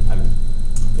I'm.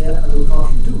 That I would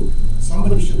caution too.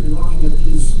 Somebody should be looking at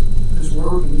this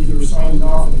work and either signing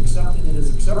off and accepting it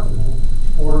as acceptable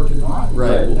or denying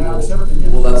right. it, not accepting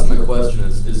it. Well, that's my question.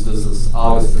 Is does this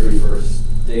August 31st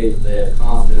date that they have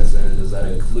confidence in, does that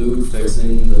include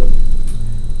fixing the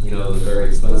very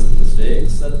expensive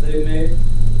mistakes that they've made?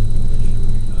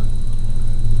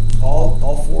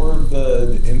 All 4 of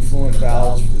the influent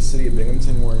valves for the city of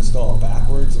Binghamton were installed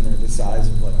backwards, and they're the size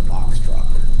of like a box truck.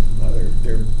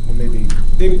 They're well, maybe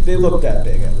they look that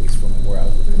big, at least from where I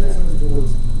was looking at.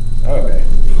 Okay.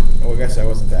 Well, I guess I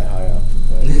wasn't that high up,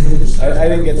 but I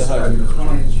didn't get the hug.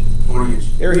 20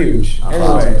 inch. They're huge.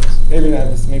 Anyway, maybe not.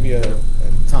 Maybe a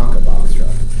Tonka box truck.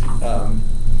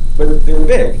 But they're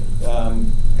big,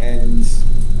 And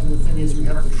the thing is, you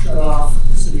have to shut off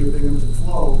the city of Binghamton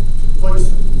flow to replace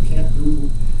them. You can't do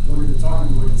one at a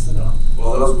time the way it's set up.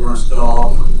 Well, those were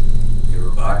installed when they were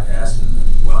bypassing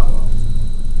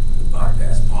the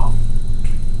bypass pumping.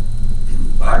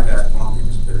 Bypass pumping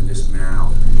has been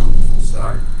dismantled and removed from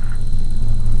site.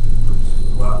 So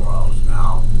the wet well is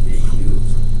now being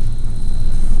used.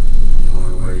 The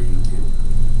only way you can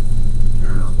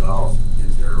turn those valves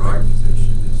into their right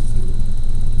position is to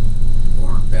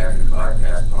bore back in the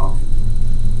bypass pumping,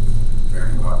 turn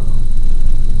the wet well.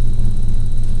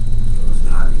 So it's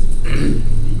not easy. The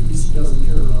EC doesn't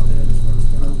care about that as far as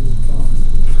penalties and fines.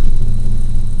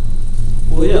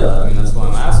 Well, yeah, I mean, that's why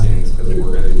I'm asking, is because we're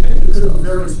going to be paying It this could be stuff.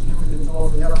 very significant though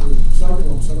if they have to cycle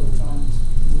them several times.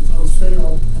 If those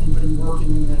fail, anybody working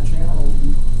in that channel,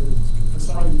 the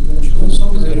facility eventually.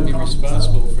 Someone's gonna be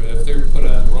responsible for that. If they're put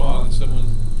on wrong, someone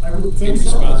I would be think so.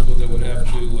 responsible that would have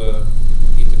to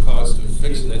eat the cost of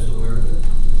fixing it. Yeah. I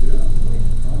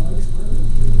explained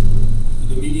it.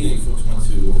 The meeting you folks went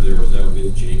to over there, was that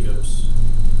with Jacobs?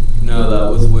 No, that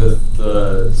was with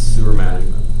the sewer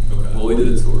management. Okay. Well, we did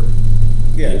a tour.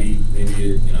 Yeah. Maybe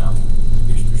you know,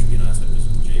 there should be an outside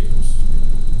visit with Jacobs.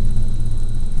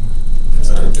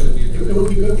 It would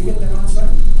be good to get them on site.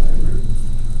 I agree.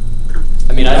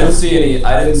 I mean, I didn't see any,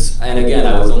 and again,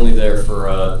 I was only there for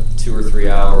a 2 or 3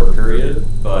 hour period,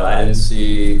 but I didn't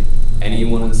see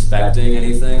anyone inspecting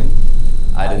anything.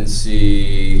 I didn't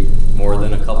see more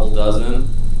than a couple dozen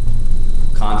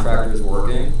contractors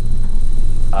working.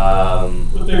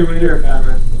 What day were you there,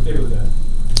 Conrad? What day was that?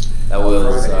 That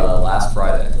was last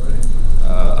Friday.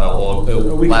 Well,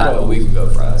 A week ago. A week ago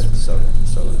Friday. So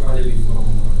Friday before.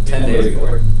 10 days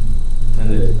ago. 10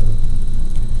 days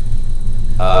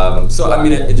ago. So I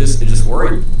mean, it just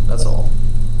worried. That's all.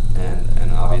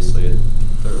 And obviously,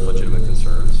 there are legitimate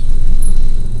concerns.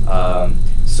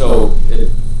 So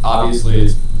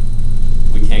obviously,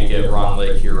 we can't get Ron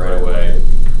Lake here right away.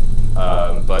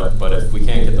 But if we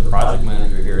can't get the project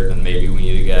manager here, then maybe we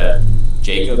need to get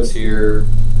Jacobs here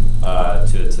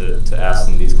to ask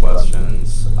them these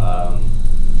questions.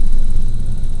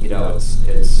 You know,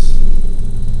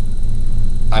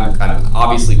 I'm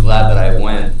obviously glad that I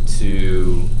went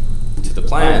to the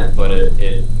plant, but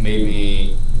it made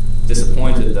me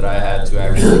disappointed that I had to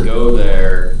actually go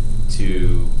there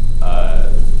to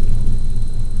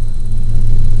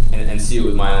and see it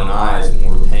with my own eyes, and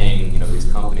we're paying these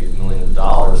companies millions of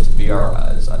dollars to be our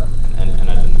guys, and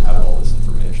I didn't have all this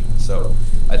information. So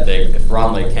I think if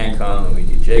Ron Lake can't come, then we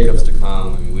need Jacobs to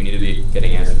come. I mean, we need to be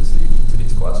getting answers to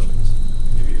these questions.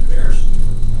 Maybe the mayor should be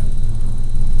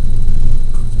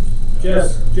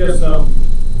Jess,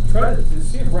 try to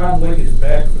see if Ron Lake is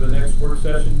back for the next work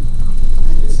session.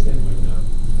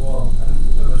 Well,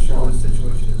 I'm not sure what the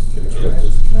situation is. Can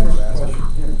I ask a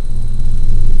question?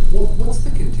 What's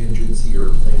the contingency or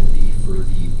plan B for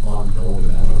the unknown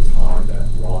amount of time that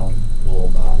Ron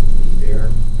will not be there?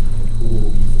 And who will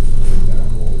be fulfilling that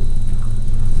role?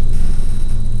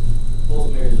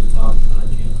 Both mayors have talked about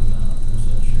it, Jim, I'm not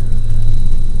 100% sure of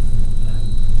that. I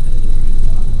think we can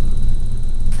talk about it.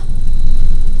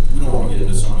 We don't want to get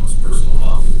into someone's personal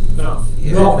health. No.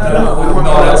 No,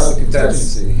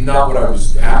 that's not what I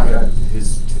was after.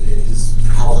 His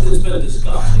health. It's been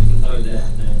discussed, I can tell you that,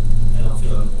 and I don't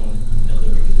feel I'm going to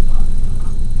liberty to talk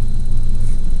about it.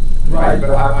 Right, but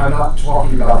I'm not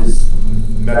talking about his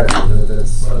medical.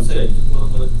 That's What I'm saying,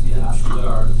 what the options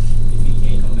are, if he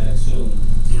can't come back soon, to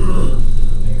the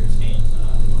mayor's hands,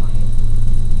 not in my hands.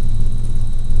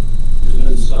 There's been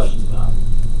discussions about it.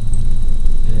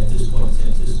 And at this point, it's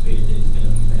anticipated that he's gonna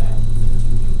be back within 2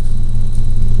 weeks.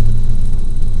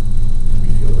 we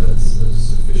feel that's a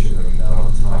sufficient amount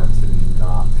of time to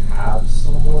not have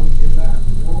someone in that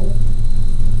role.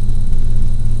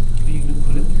 Could you even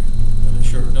put it there on a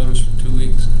short notice for 2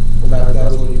 weeks? Well, that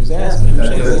was what he was asking.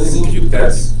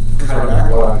 That's kind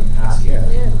of what I'm asking. Yeah.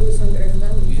 Yeah, who's under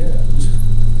them? Yeah.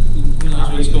 Who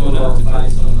knows what's going I'll on?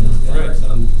 find someone that's got Right.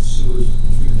 some sewage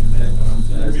treatment background.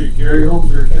 That'd be Gary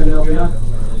Holmes or Ken Del Bianco.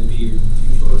 Or it'd be your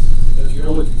two choices. That's your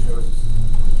only two choices.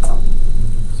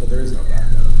 So there is no backup.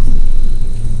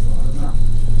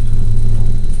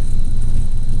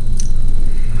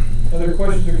 Other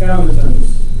questions or comments on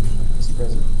this? Mr.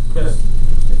 President? Yes.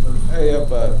 I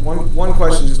have one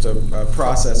question, just a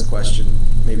process question,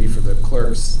 maybe for the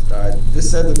clerks. This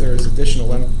said that there's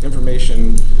additional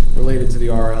information related to the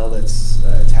RL that's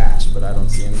attached, but I don't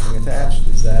see anything attached.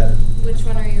 Is that? Which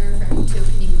one are you referring to?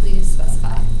 Can you please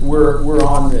specify? We're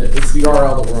on it's the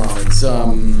RL that we're on. It's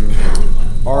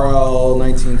RL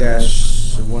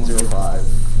 19-105.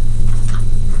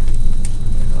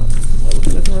 Am I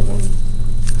looking at the right one?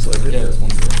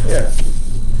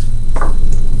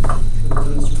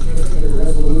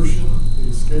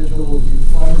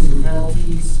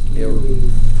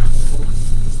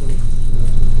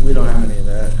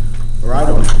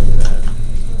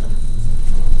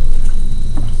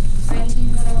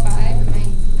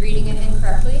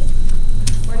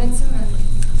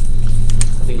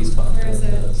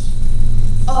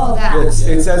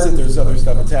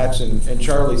 attached, and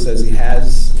Charlie says he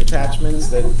has attachments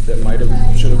that might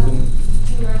have, should have been.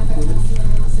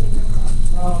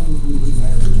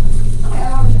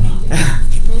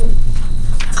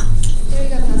 There you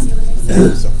go, Councilman. Thank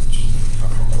you so much.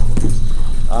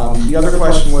 The other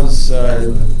question was,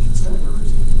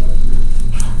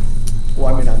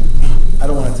 well, I mean, I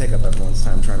don't want to take up everyone's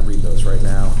time trying to read those right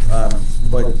now.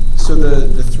 But so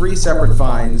the three separate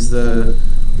fines, the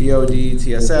BOD,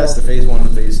 TSS, the phase 1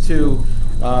 and phase 2,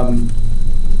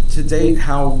 to date,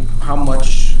 how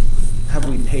much have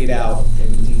we paid out in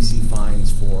DC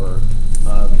fines for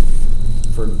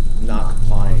not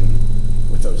complying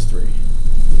with those three?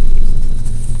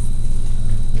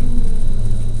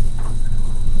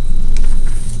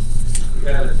 We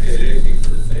haven't paid anything for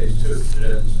the phase 2, so it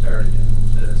hasn't started yet.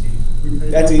 So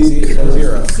That's easy, so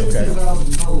 0. Okay.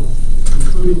 60,000 total,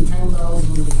 including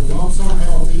 10,000 with the lump sum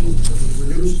penalty that was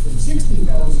reduced from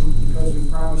 60,000 because we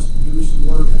promised to do some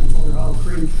work on Fuller Hollow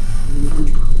Creek in the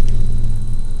future.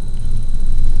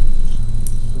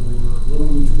 So we were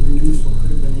willing to reduce what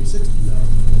could have been a 60,000.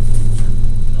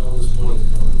 All this money's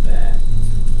coming back to the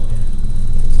plan.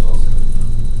 It's all set.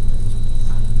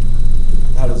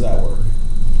 How does that work?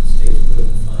 State's putting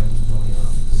the fines money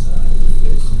off to the side of the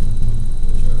fix,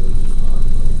 which are really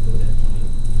responsible to put that money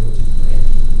towards the grant.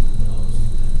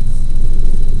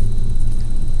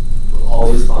 Well,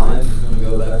 all these fines is going to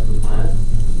go back to the plan.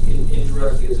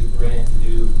 Indirectly, it's a grant to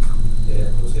do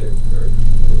that, what's that,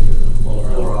 Fuller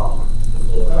Hollow. the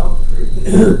Fuller Hollow Creek.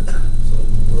 So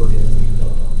work has to be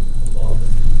done above it.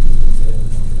 I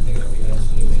think if we have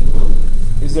anything,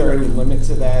 Is there any limit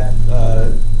to that?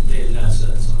 they have not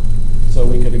said so. So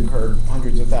we could incur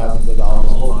hundreds of thousands of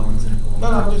dollars in fines?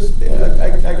 No, just, yeah,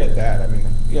 I get that. I mean,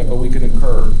 yeah, but we could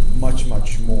incur much,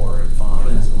 much more in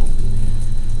fines.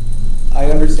 I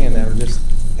understand that. I'm just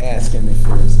asking if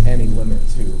there's any limit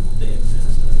to. They have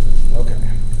not said. Okay.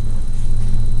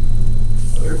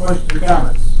 Other questions or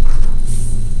comments?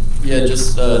 Yeah,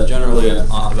 just generally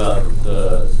about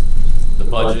the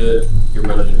budget, your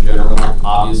budget in general.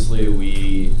 Obviously,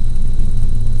 we,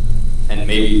 and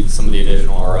maybe some of the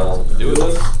additional RLs have to do with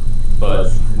this,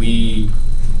 but we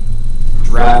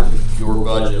drafted your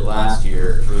budget last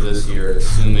year for this year,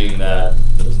 assuming that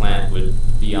the plant would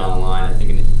be online, I think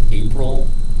in April.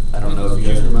 I don't know if you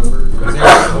guys remember. It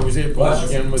was April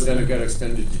again, but then it got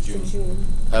extended to June.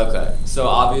 Okay, so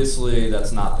obviously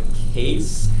that's not the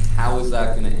case. How is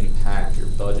that going to impact your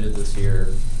budget this year?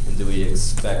 And do we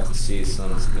expect to see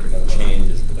some significant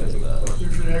changes because of that?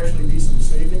 There should actually be some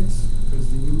savings, because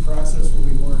the new process will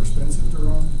be more expensive to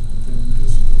run than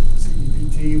just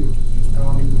CDPT, which is just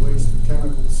pounding the waste of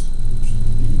chemicals, which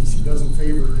the EDC doesn't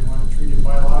favor. They want to treat it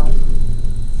biologically.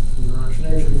 So there should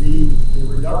actually be a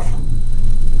reduction.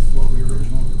 That's what we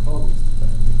originally proposed.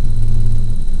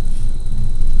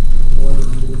 However,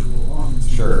 individual lines.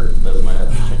 Sure, but it might have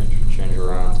to change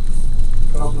around.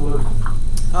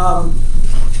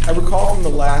 I recall from the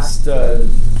last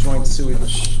joint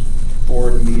sewage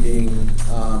board meeting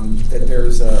that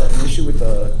there's an issue with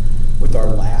our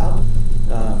lab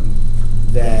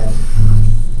that,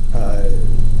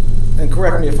 and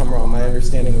correct me if I'm wrong, my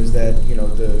understanding was that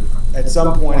at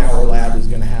some point our lab is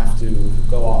going to have to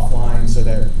go offline so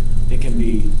that it can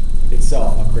be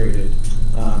itself upgraded,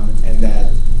 and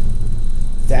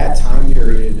that time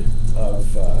period of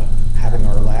having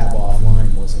our lab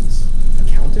offline wasn't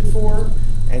accounted for,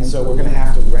 and so we're going to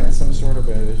have to rent some sort of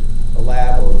a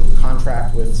lab or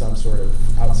contract with some sort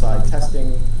of outside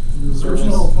testing The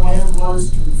original plan was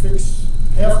to fix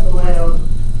half the lab,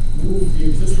 move the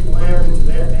existing lab into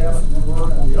that half, and then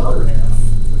work on the other half.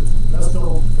 But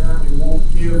Vestal apparently won't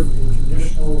give a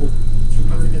conditional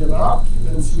certificate of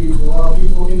occupancy to allow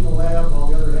people in the lab while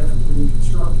the other half is being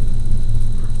constructed.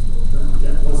 So apparently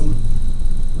that wasn't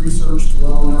researched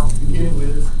well enough to begin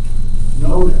with to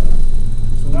know that.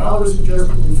 So now they're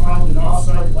suggesting we find an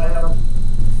off-site lab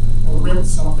or rent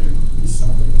something, lease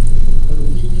something. But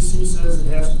the DEC says it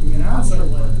has to be an on-site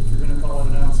lab if you're going to call it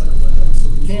an on-site lab, so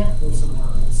we can't go somewhere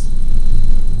else.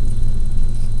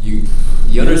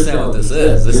 You understand what this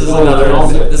is? This is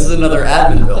another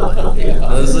admin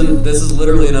building. This is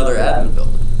literally another admin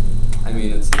building. I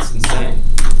mean, it's insane.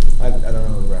 I don't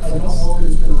know the I don't reference. know if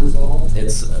it's been resolved.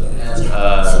 It's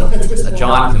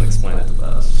John can explain it the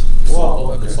best.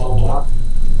 Well, The salt block.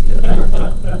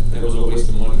 It was a waste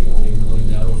of money, only $1 million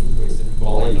was wasted,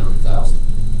 well, $800,000.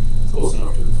 Close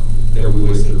enough to, that we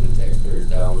wasted the taxpayers'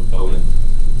 dollars building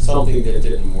something that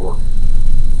didn't work.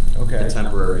 okay. A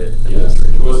temporary. Yes,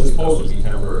 it wasn't supposed to be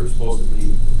temporary, it was supposed to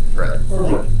be. Right.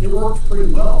 Or it worked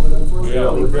pretty well, but unfortunately,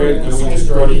 Yeah, we great, and we couldn't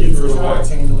destroyed it, you for threw it away. shots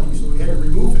handling, so we had to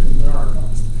remove it at our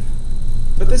cost.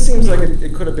 But this seems like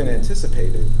it could have been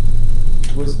anticipated.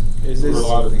 Is There this? were a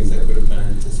lot of things that could have been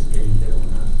anticipated that were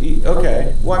not.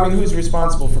 Okay. Well, I mean, who's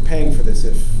responsible for paying for this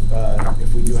if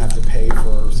we do have to pay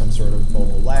for some sort of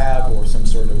mobile lab or some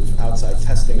sort of outside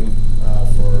testing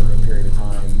for a period of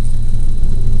time?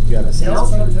 Do you have a sense? The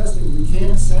outside testing, we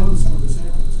can't send some of the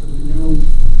samples because we do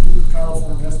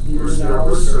California has to be We're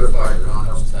hours. certified to run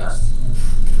those tests.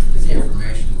 It's the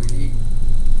information we need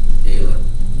daily.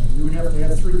 You would have to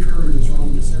have 3 couriers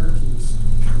running to Syracuse.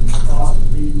 And the cost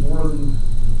would be more than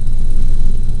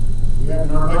we have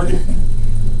in our budget.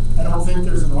 I don't think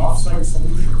there's an off-site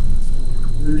solution. So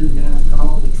we're either going to have to come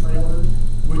up with a trailer,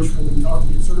 which will be tough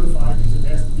to get certified because it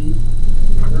has to be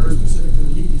very specific to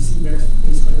the EPC.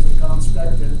 Basically has to come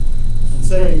inspect it and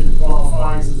say it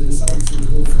qualifies as a site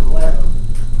suitable for a lab.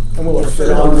 And will it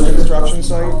fit on the construction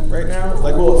site right now?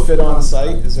 Like, will it fit on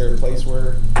site? Is there a place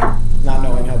where, not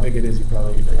knowing how big it is, you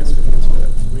probably, I guess, could answer it.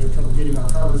 We have trouble getting our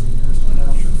cars in here, so I'm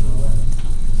not sure for a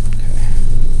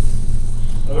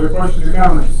lab. Other questions or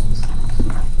comments?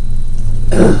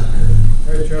 All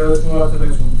right, Charlie, let's move on to the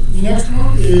next one. The next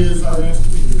one is,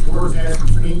 the board is asking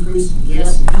for an increase in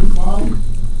gas and heat line of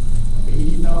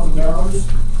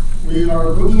 $80,000. We are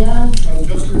looking at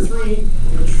Adjuster 3,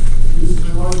 which uses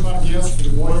a large amount of gas for the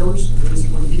boilers,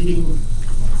 basically heating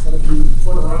 70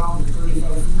 foot around with 35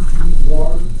 feet of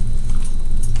water.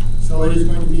 So it is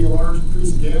going to be a large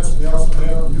increase in gas. We also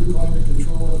have new climate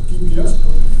control of the TPS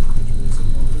building, which makes it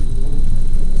more visible.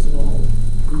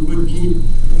 So we would need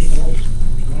additional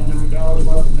 $900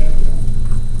 left in that account.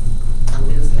 I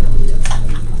guess that would be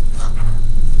expedited.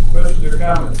 Questions or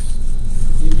comments?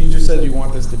 You just said you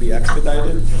want this to be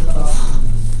expedited?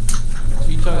 So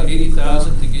you talking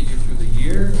 80,000 to get you through the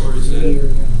year, or is that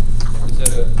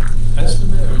an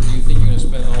estimate, or do you think you're going to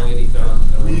spend all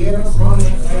 80,000? We haven't run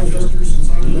that adjuster since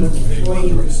I've been an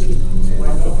employee of the city, so I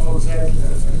don't know exactly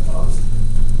what it's going to cost.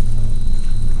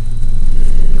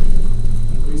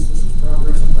 At least this is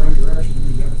progress in the right direction.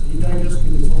 You digest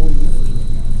can be fully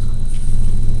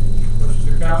Questions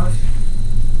or comments?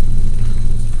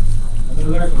 And then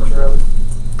the next one, Charlie.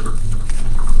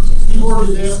 The board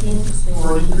is asking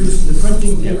for an increase in the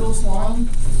printing vehicles line of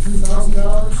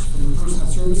 $2,000 from the personal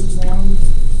services line.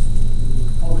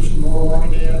 Publishing more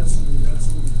wanted ads, and we've got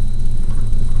some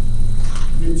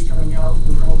bids coming out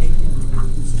for publishing, and there's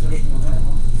a discussion on that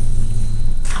one.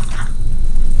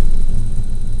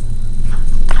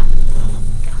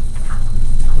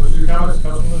 Questions or comments,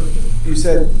 Councilman? You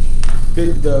said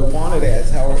the wanted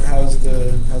ads, how's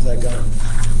that going?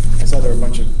 I saw there were a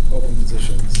bunch of open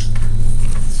positions.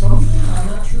 Some, I'm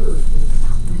not sure.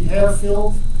 We have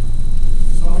filled,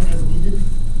 some as needed,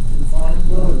 and find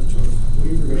well, I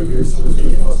believe there may be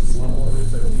somebody else.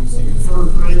 For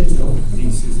Greg,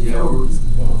 Yeah, we're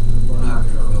not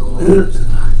going to fill over this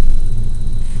time.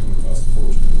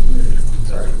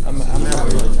 Sorry. I'm having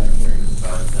a really time hearing.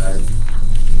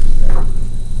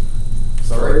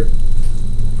 Sorry?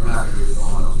 We're not going to be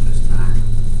filling those this time.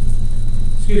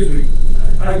 Excuse me,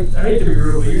 I hate to be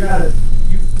rude, but you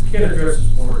can't address this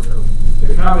board though.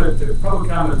 The public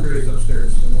comment period is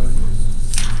upstairs on Wednesdays.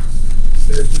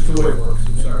 That's just the way it works,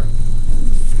 I'm sorry.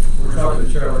 We're talking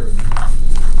to Charlie.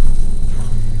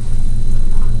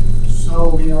 So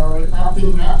we are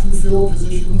opting not to fill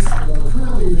positions that are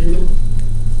currently vacant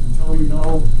until we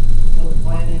know what the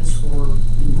plan is for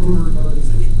the rumored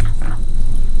organization.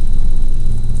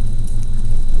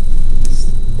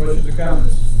 Questions or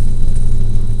comments?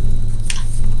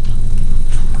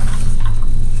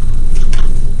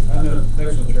 On the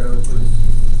next one, Charlie, please.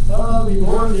 The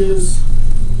board is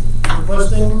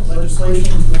requesting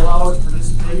legislation to allow us to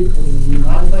participate in the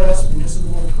non-class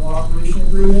municipal cooperation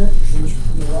agreement, which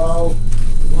would allow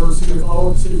the board of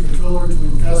CFO, city controller, to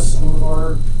invest some of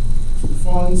our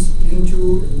funds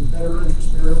into a better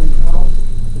interest-bearing account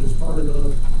that is part of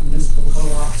the municipal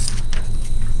co-op.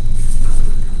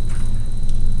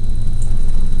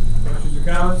 Questions or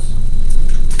comments?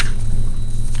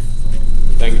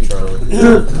 Thank you, Charlie.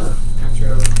 Thanks,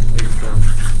 Charlie. Thank you, Charlie.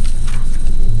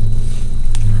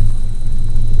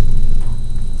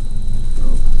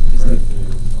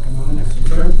 Come on, next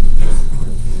one.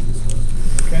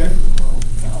 Okay.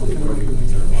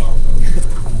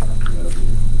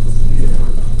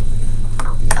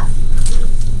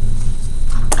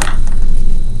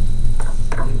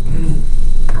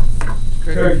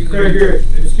 Craig,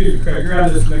 you're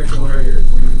on this next one right here.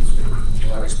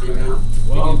 Will I speak now?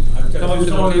 Well, I'm telling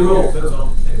the rules, that's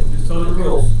all. Just telling the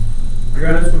rules. You're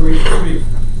on this one where you can speak.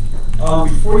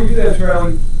 Before you do that,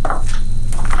 Charlie,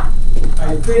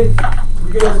 I think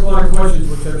you guys have a lot of questions,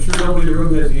 which I'm sure nobody in the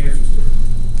room has the answers to.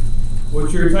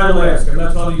 What's your entitled to ask? I'm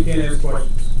not telling you you can't ask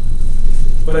questions.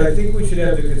 But I think we should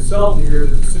have the consultant here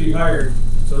that the city hired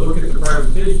to look at the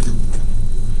privatization,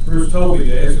 Bruce Toby,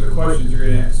 to answer the questions you're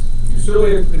gonna ask. You're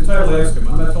certainly entitled to ask him,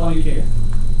 I'm not telling you can't,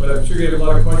 but I'm sure you have a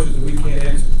lot of questions that we can't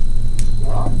answer.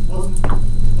 Well, I wasn't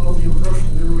of the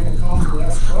impression we were gonna come to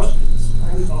ask questions.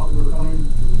 I thought we were coming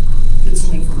to get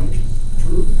some information.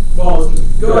 True? Well,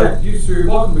 go ahead, you're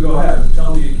welcome to go ahead, I'm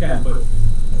telling you you can, but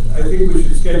I think we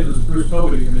should schedule this Bruce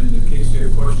Toby to come in case you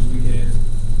have questions we can answer.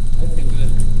 I think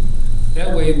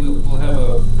that way we'll have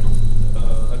a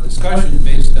discussion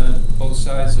based on both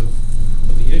sides of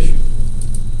the issue.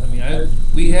 I mean,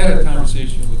 we had a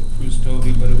conversation with Bruce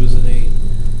Toby, but it was in a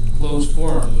closed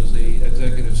forum. It was a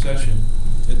executive session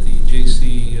at the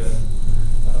JC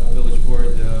Village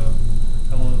Board.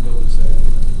 How long ago was that?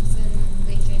 It's in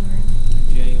late January.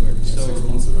 January. Yeah, So 6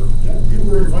 months ago. Yeah, we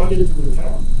were invited to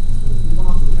attend, but we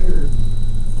weren't prepared.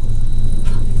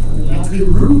 I mean, not to be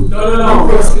rude. No.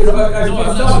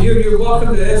 You're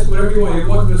welcome to ask whatever you want. You're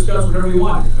welcome to discuss whatever you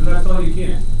want. I'm not telling you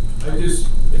can't.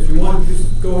 If you want,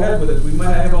 just go ahead with it. We might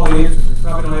not have all the answers. We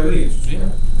probably don't have any answers. yeah,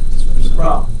 that's what I'm It's a saying.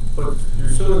 problem. But you're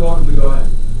still welcome to go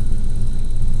ahead.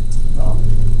 No.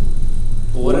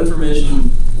 Well, what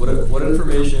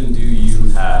information do you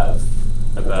have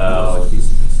about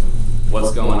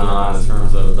what's going on in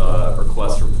terms of the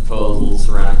request for proposals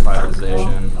surrounding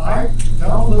privatization? I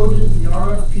downloaded the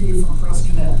RFP from Press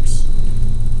Connects.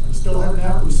 I still have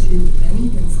not received any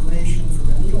information from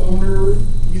any owner,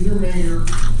 either mayor.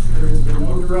 There has been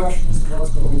no direction as to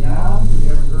what's going on. We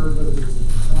haven't heard whether there's a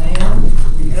plan.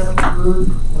 We haven't heard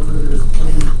whether there's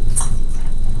any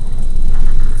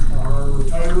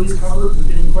retirees covered. We're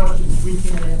getting questions we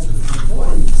can't answer from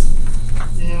employees.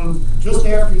 And just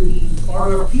after the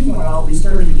RFP went out, we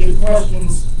started to get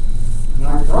questions, and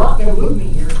I brought them with me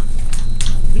here.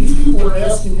 These people are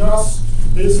asking us to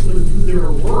basically do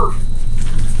their work.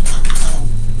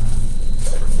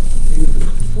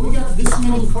 We got this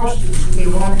many questions that they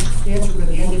want answered at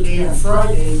the end of the day on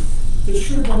Friday. It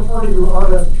should have been part of your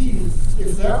RFP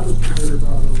if that was prepared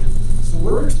properly. So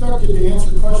we're expected to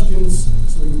answer questions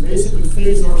so we can basically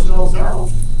phase ourselves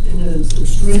out in an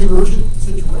extreme urgent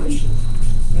situation.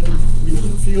 And we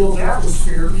didn't feel that was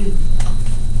fair either.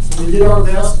 So we did our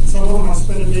best, and some of them I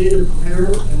spent a day to prepare,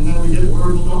 and then we get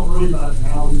word, well, don't worry about it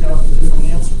now, we've got a different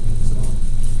answer. So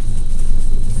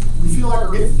we feel like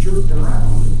we're getting jerked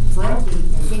around. Frankly,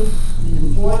 I think the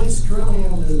employees currently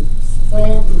in the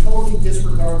plant were totally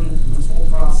disregarded in this whole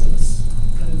process.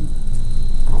 And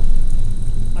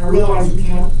I realize you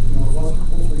can't, it wasn't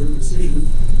hopefully your decision,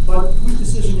 but whose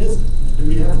decision is it? Do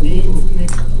we have a name of who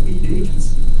makes up the lead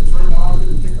agency? Because right now I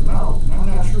couldn't pick them out, and I'm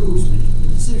not sure who's making the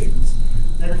decisions.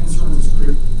 That concerns us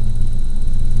greatly.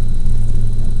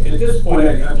 At this point,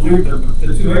 I believe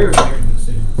the two mayors are making the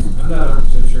decisions. I'm not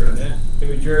 100% sure on that.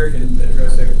 Maybe Jared can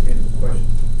address that question.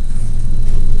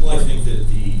 Well, I think that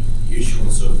the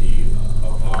issuance of the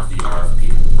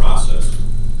RFP process,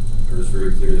 it was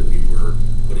very clear that we were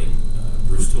putting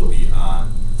Bruce Toby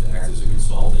on to act as a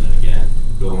consultant, and again,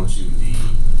 go into the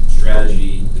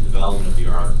strategy, the development of the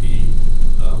RFP,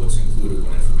 what's included,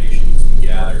 what information needs to be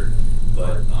gathered.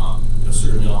 But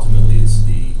certainly, ultimately, it's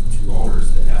the two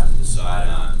owners that have to decide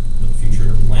on the future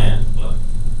of the plant. But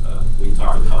we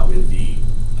talked about with the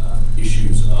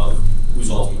issues of who's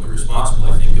ultimately responsible,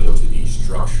 I think, go to the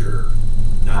structure,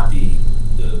 not the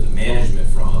management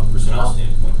from a personnel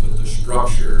standpoint, but the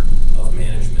structure of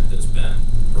management that's been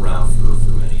around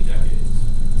for many decades.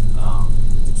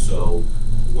 So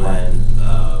when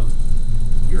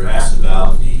you're asked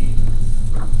about the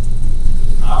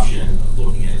option of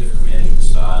looking at different management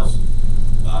styles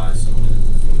by someone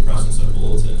from the Press and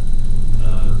Bulletin,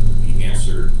 he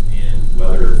answered, and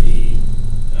whether the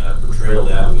portrayal of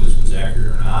that was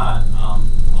accurate or not,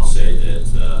 I'll say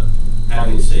that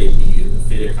having to say be a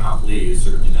fait accompli is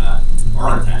certainly not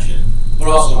our intention, but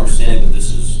also understanding that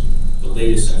this is the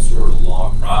latest in sort of a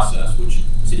long process, which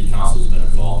City Council has been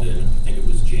involved in. I think it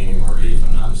was January, if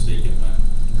I'm not mistaken, when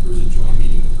there was a joint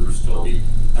meeting with Bruce Toby.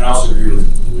 And I also agree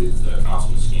with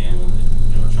Councilman Scanlon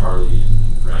and Charlie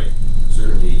and Craig.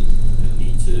 Certainly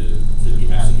need to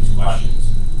be asking these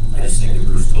questions. I just think that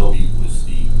Bruce Toby was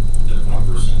the point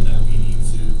person that we need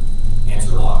to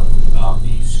answer a lot about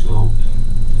the scope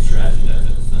and strategy, that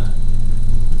type of thing.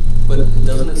 But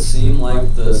doesn't it seem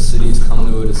like the city's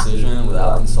come to a decision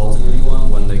without consulting anyone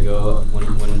when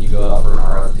you go out for an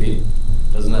RFP?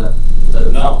 Doesn't it?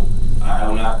 No,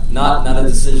 I'm not. Not a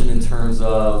decision in terms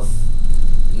of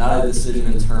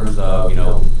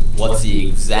what's the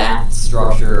exact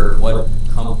structure, what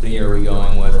company are we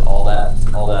going with, all that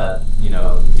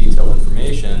detailed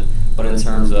information, but in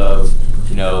terms of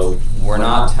we're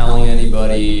not telling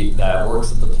anybody that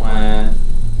works at the plant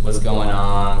what's going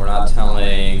on. We're not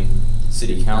telling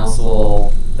city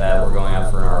council that we're going out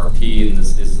for an RFP, and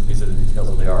these are the details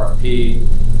of the RFP.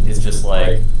 It's just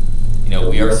like, you know,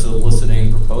 we are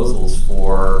soliciting proposals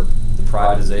for the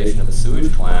privatization of a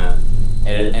sewage plant,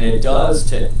 and it does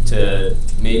to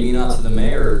maybe not to the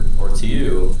mayor or to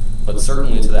you, but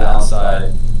certainly to the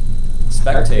outside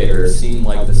spectators, seem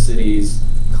like the city's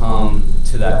come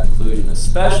to that conclusion,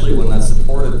 especially when that's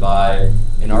supported by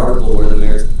an article where the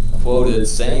mayor's quoted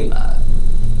saying that,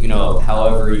 you know,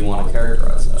 however you want to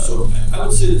characterize that. So I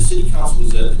would say the city council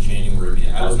was at the January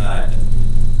meeting. I was not at that.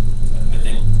 I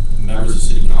think members of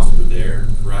city council were there,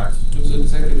 correct? It was an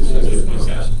executive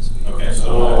session. Okay,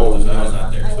 so I was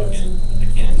not there, so I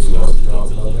can't discuss the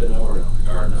details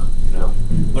regarding them. No.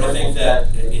 But I think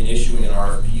that in issuing an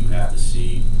RFP, you have to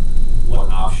see what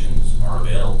options are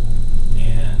available.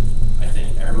 And I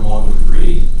think everyone would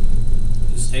agree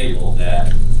at this table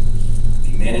that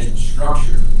the management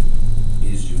structure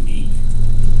is unique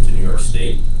to New York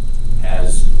State,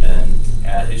 has had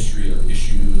a history of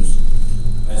issues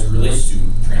as it relates to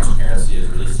transparency, as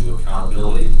it relates to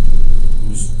accountability,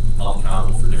 who's held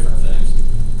accountable for different things,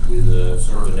 with a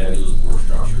sort of a nebulous board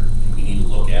structure. And we need to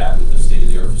look at, with the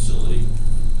state-of-the-art facility,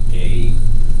 a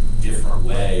different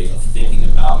way of thinking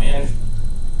about management.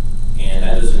 And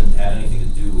that doesn't have anything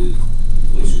to do with the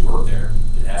police who work there.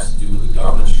 It has to do with the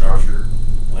governance structure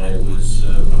when it was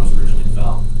originally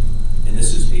developed. And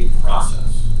this is a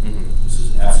process. Mm-hmm. This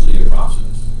is absolutely a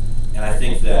process. And I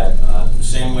think that the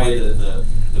same way that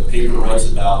the paper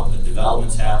writes about the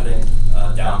developments happening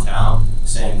downtown,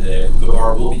 saying that Hookah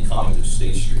Bar will be coming to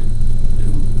State Street.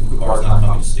 Hookah Bar is not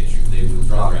coming to State Street. They've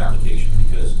withdrawn their application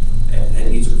because it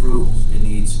needs approvals. It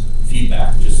needs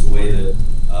feedback, just the way that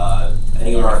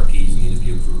any RFPs need to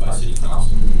be approved by City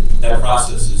Council. Mm-hmm. That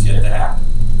process is yet to happen.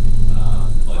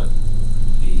 But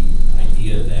the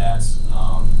idea that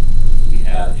we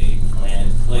have a plan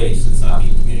in place that's not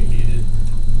being communicated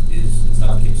it's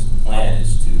not the case. The plan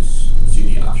is to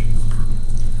see the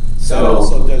options. That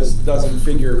also doesn't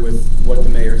figure with what the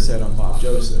mayor said on Bob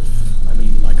Joseph. I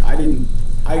mean, like, I could.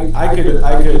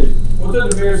 What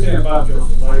did the mayor say on Bob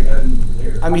Joseph? I didn't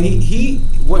hear. I mean,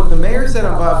 what the mayor said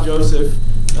on Bob Joseph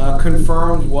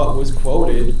confirmed what was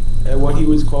quoted, what he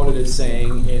was quoted as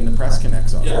saying in the Press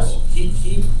Connects article. Yes,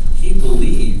 he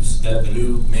believes that the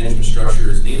new management structure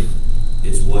is needed.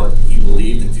 It's what he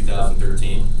believed in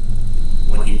 2013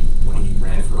 when he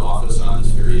ran for office on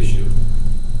this very issue,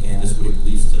 and this is what he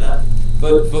believes today.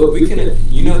 But we can,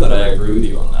 you know that I agree with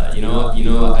you on that. You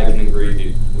know I can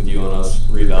agree with you on us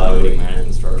reevaluating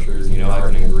management structures. You know I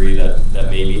can agree that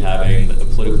maybe having the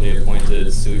politically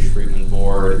appointed sewage treatment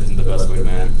board isn't the best way to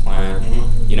manage a plant.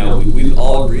 Mm-hmm. You know we've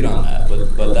all agreed on that.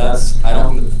 But that's I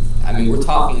mean we're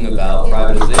talking about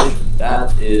privatization.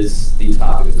 That is the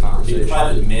topic of conversation. A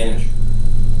private manager,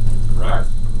 correct?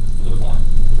 For the plant.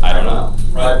 I don't know.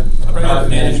 A private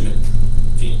management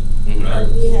team. Mm-hmm. Right?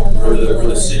 Yeah, Where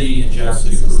the city and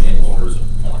Johnson City remain owners of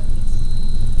the plant.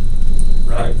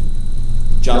 Right?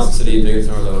 Johnson City,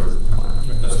 Binghamton are the owners of the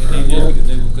plant. That's And correct.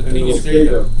 they will continue to stay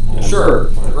there. Sure.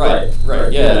 Right.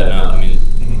 Yeah. No. I mean.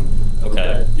 Mm-hmm.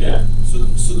 Okay. Yeah. So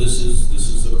this is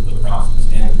the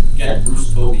process. And again,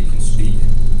 Bruce Toby can speak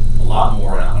a lot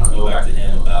more, and I'm going to go back to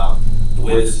him about the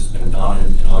way this has been done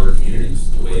in other communities,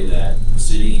 the way that the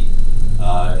city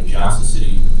and Johnson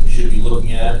City should be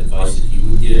looking at it, advice that he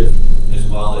would give, as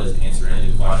well as answer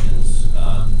any questions.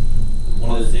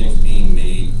 One of the things being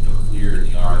made clear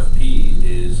in the RFP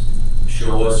is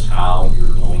show us how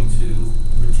you're going to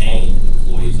retain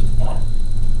employees at the plant.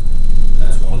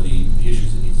 That's one of the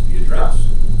issues that needs to be addressed.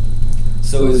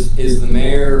 So is the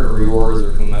mayor or yours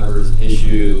or whomever's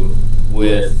issue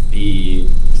with the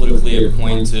politically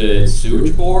appointed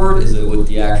sewage board? Is it with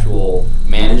the actual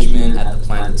management at the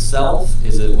plant itself?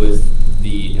 Is it with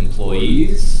the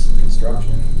employees?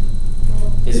 Construction.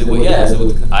 Is it with, yeah, is it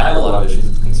with, I have a lot of issues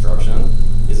with construction.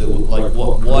 Is it with, like,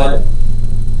 what,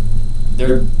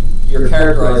 you're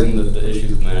characterizing the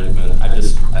issues with management.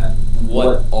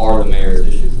 What are the mayor's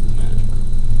issues with management?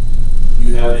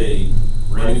 You have a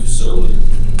brand new facility,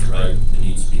 right, that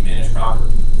needs to be managed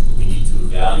properly. We need to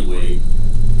evaluate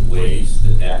ways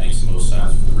that makes the most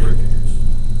sense for the ratepayers.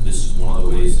 This is one of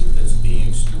the ways that's being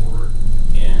explored,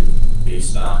 and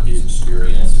based on his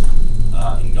experience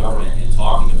in government and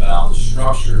talking about the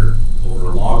structure over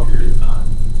a long period of time,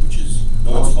 which is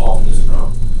no one's fault in this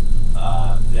room,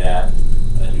 that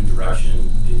a new direction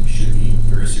should be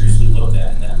very seriously looked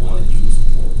at, and that one that he would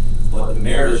support. But the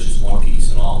mayor is just one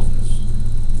piece in all of this.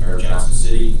 The mayor of Johnson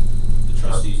City, the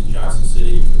trustees in Johnson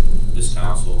City, this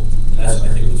council, and that's, I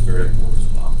think, was very important as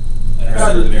well. I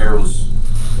understand the mayor was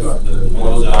the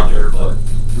one who was out there, but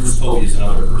Bruce Toby is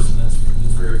another person that's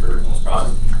very critical in this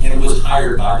process. And it was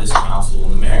hired by this council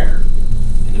and the mayor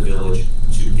in the village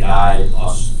to guide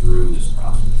us through this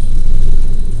process.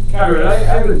 Conrad, I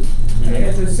haven't,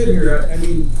 as I sit here, I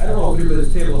mean, I don't know if anybody at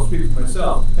this table will speak for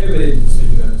myself. I haven't made any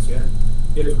decision on this yet.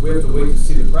 We have to wait to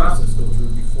see the process go through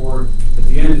before, at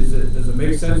the end, does it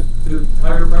make sense to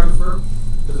hire a private firm?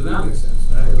 Does it not make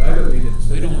sense? I haven't made a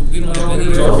decision. We don't have any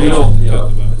There's information to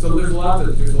talk about. So there's a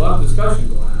lot of discussion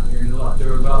going on here, and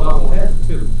there are a lot will happen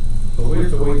too. But we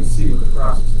have to wait and see what the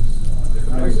process is, if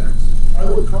it makes sense. I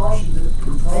would caution that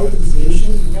in privatization,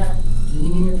 you're not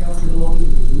gaining accountability,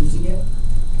 you're losing it.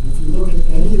 And if you look at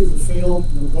any of the failed,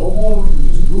 go home and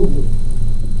just Google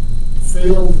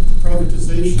failed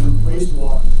privatization of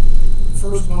wastewater, the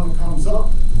first one that comes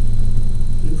up,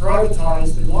 they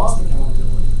privatized, they lost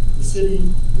accountability. The city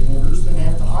owners then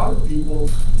have to hire people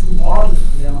to audit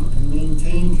them and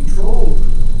maintain control over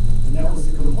them. And that was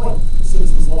the complaint. The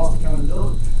citizens lost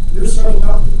accountability. You're setting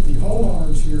up the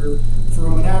homeowners here for a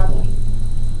monopoly.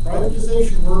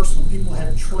 Privatization works when people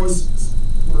have choices.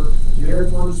 Where the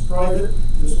airport is private,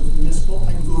 this one's municipal,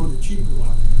 I can go to the cheaper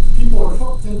one. People are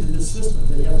hooked into this system.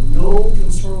 They have no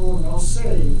control, no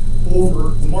say over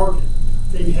the market.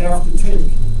 They have to take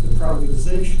the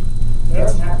privatization.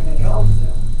 That's not going to help them.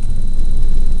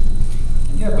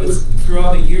 Yeah, but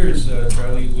throughout the years,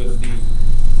 Charlie, with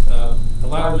a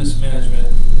lot of mismanagement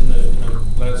in the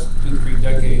last 2-3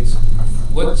 decades,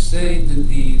 what say did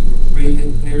the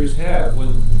ratepayers have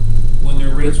when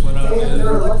their rates went up?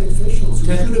 They're elected officials who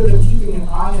should have been keeping an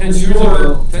eye on 10 years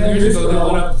ago. 10 years ago,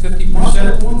 they went up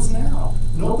 50%. Ones now.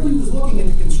 Nobody was looking at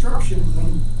the construction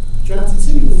when Johnson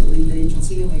City was the lead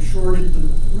agency and they shorted the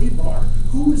rebar.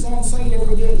 Who was on site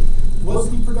every day?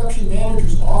 Was the production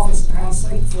manager's office on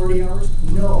site 40 hours?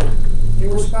 No. They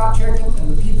were spot checking,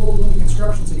 and the people doing the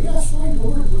construction said, yeah, it's fine, don't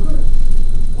worry, we're good.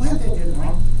 We'll hit that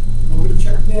deadline. Nobody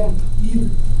checked them either.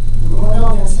 We're going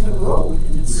down that same road,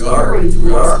 and it's scary to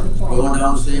we us are in the plan. going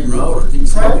down the same road. I think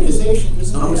Privatization isn't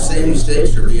some of the the same outcome.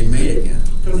 mistakes are being made again.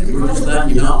 And we're just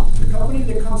letting you know. The company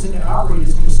that comes in to operate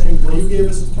is going to say, well, you gave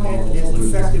us a plan that has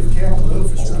defective capital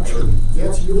infrastructure.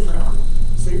 That's your problem.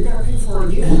 So you're going to pay for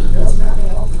it again. That's not going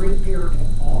to help the ratepayer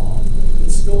at all.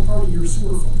 It's still part of your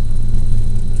sewer fund.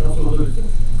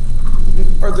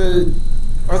 Are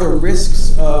the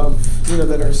risks of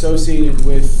that are associated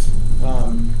with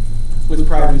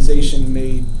privatization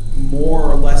made more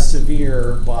or less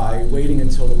severe by waiting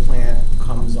until the plant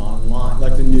comes online,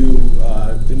 like the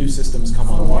new systems come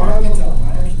From what I online? can tell, I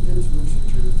actually did some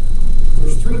research here.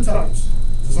 There's 3 types: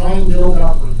 design, build,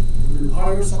 operate. You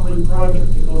hire somebody private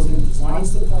that goes in,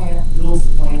 designs the plant, builds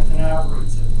the plant, and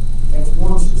operates it. That's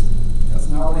one system. That's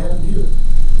not what happened here.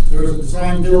 There's a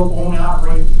design, build, own,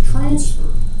 operate, transfer,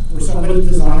 where somebody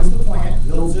designs the plant,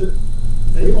 builds it,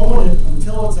 they own it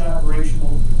until it's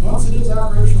operational. Once it is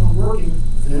operational and working,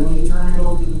 then they turn it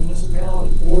over to the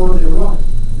municipality, or they run it. It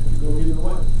could go either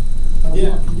way.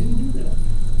 Again, you didn't do that.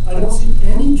 I don't see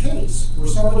any case where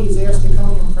somebody is asked to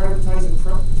come in and privatize a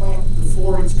plant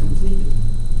before it's completed.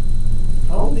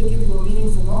 How would they give you a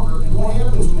meaningful number? And what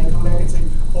happens when they come back and say,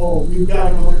 oh, we've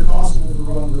got another cost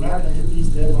overrun, we're not going to hit these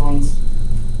deadlines?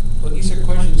 Well, these are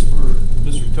questions for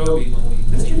Mr. Toby when we...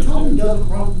 Mr. Toby doesn't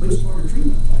run wastewater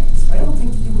treatment plants. I don't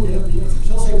think he would have the answers.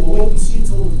 He'll say, well, wait and see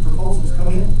until the proposals come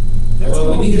in. That's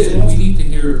Well, we need to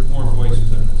hear more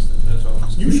voices on this. That's all I'm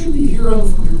saying. You should be hearing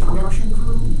from your production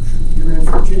crew. You should be hearing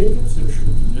from Jacobs. There should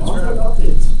be That's monthly right.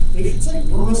 updates. They should say,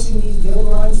 we're missing these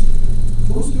deadlines.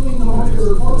 Who's doing the monthly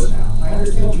reports now? I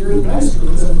understand Jerry Baxter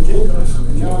was in Jacobs,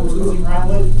 and now we're losing Ron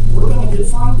Lake. We're going to get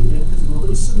fined again because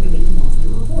nobody's submitting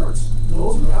monthly reports.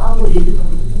 Those are obligated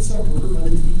under the consent order by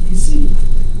the DEC.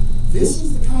 This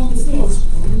is the kind of things,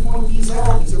 when you point these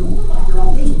out, you say, well, mind your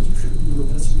own business. You shouldn't be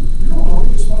doing this. You don't know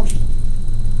your dysfunction.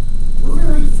 We're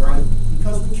very frightened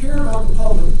because we care about the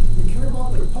public. We care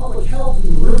about the public health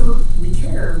in the river. We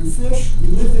care. We fish. We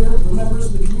live there. We're members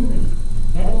of the community.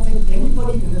 And I don't think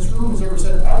anybody in this room has ever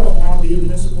said, I don't want to be a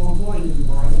municipal employee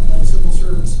anymore. I don't want civil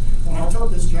service. When I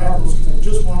took this job, it was because I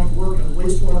just wanted to work at a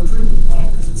wastewater treatment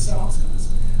plant because it sounds nice.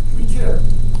 We care.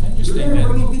 I understand You're that.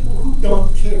 bringing people who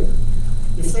don't care.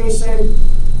 If they say,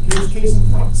 here's case in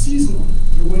point, seasonally,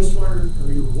 your wastewater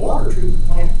or your water treatment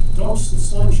plant dumps the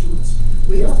sludge to us.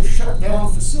 We have to shut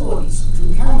down facilities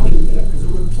to accommodate that because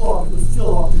it would plug, it would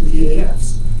fill up the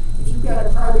DAFs. If you've got a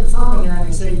private firm in there and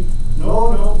they say,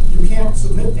 no, you can't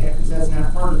submit that because that's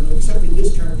not part of the accepted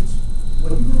discharges,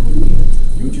 what are you going to do here?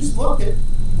 You just looked at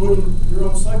putting your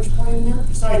own sludge plant in there,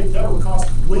 decided that would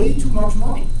cost way too much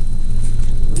money.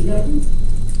 What are you going to do?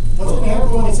 What's gonna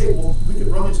happen when they say, well, we could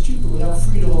run this cheaper without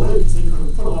Frito-Lay, because they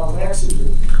could put a lot of wax in here.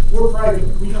 We're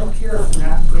private, we don't care if we're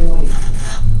not failing.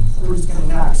 We're just gonna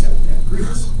not accept that.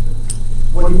 Agrees?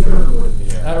 What are you gonna do?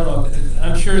 I don't know,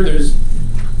 I'm sure there's,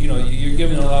 you're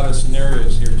giving a lot of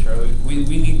scenarios here, Charlie. We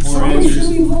need more Somebody answers. should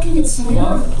be looking at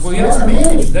scenarios. Well, yeah,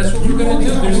 that's what we're gonna do.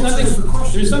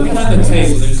 There's nothing on the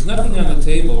table. There's nothing on the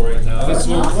table right now. That's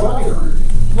not what I heard.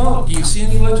 Well, do you see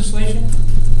any legislation?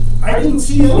 I didn't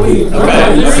see it. Okay.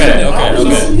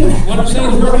 What I'm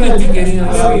saying is we're gonna be getting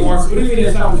a lot more. What do you mean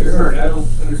that's not what you heard? I don't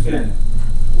understand that.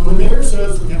 When the mayor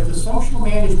says we have dysfunctional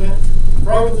management,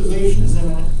 privatization is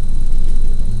imminent,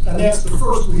 and that's the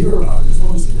first we hear about it, is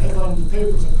when we see the headline in the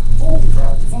papers, like, holy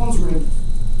crap, the phone's ringing.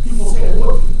 People say, hey,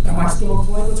 look, am I still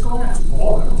employed? What's going on? I said,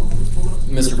 well, I don't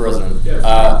know. Mr. President, Yes.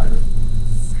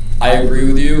 I agree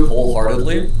with you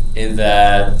wholeheartedly in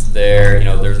that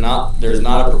there's not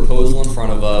a proposal in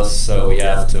front of us, so we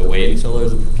have to wait until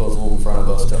there's a proposal in front of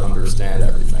us to understand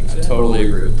everything. I totally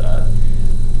agree with that.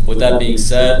 With that being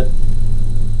said,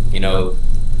 the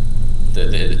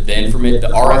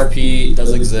RFP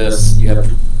does exist. You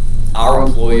have our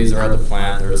employees are at the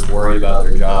plant. They're just worried about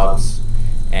their jobs,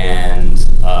 and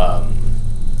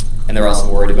they're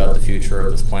also worried about the future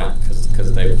of this plant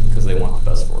because they want the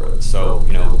best for it. So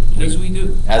As we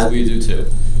do. As we do too.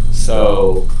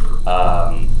 So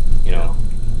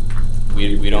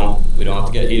we don't have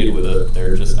to get heated with it.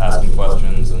 They're just asking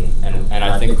questions, and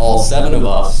I think all 7 of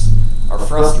us are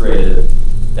frustrated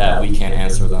that we can't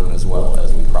answer them as well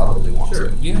as we probably want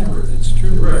to. Yeah, it's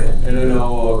true. Right. And I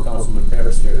know Councilman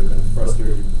Pappas-State has been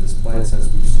frustrated with this plan since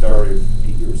we started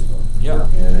 8 years ago. Yeah.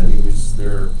 And he was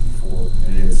there before,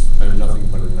 and it's been nothing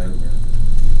but a nightmare.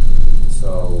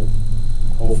 So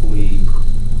hopefully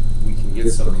we can get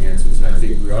some answers, and I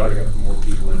think we ought to have more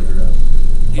people in here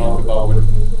to talk about it.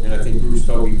 And I think Bruce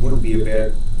Toby wouldn't be a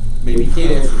bad, maybe he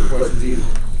can't answer the questions either.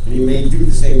 And he may do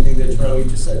the same thing that Charlie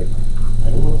just said. I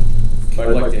don't know. But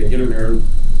I'd like to get him there and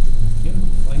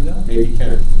Find out. maybe he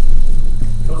can.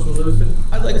 Councilman Livingston?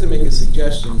 I'd like to make a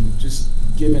suggestion, just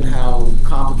given how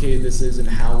complicated this is and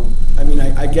how,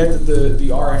 I get that the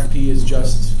RFP is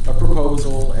just a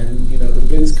proposal and, the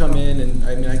bids come in and,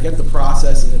 I get the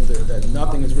process and that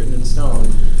nothing is written in stone,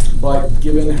 but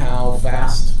given how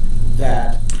fast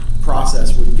that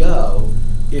process would go,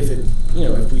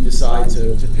 if we decide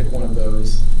to pick one of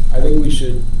those, I think we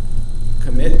should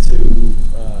commit to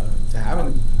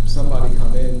having somebody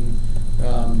come in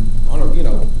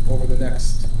over the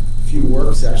next few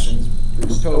work sessions,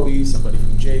 Bruce Toby, somebody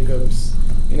from Jacobs,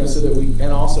 so that we,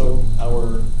 and also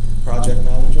our project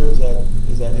manager, is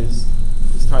that his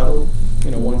title,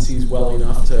 once he's well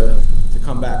enough to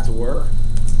come back to work,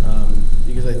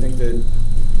 because I think that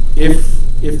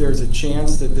if there's a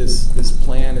chance that this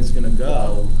plan is going to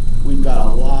go, we've got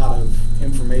a lot of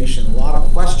information, a lot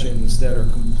of questions that are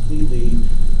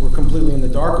we're completely in the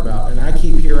dark about. And I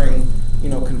keep hearing,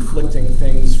 conflicting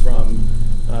things from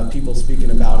people speaking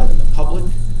about it in the public,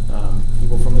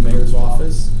 people from the mayor's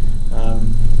office.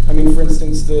 For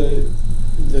instance, the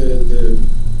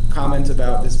comment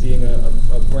about this being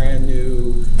a brand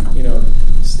new,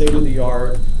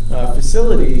 state-of-the-art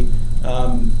facility,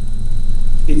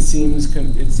 it seems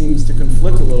to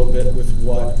conflict a little bit with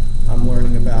what I'm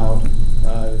learning about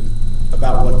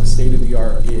what the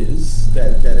state-of-the-art is,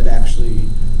 that it actually,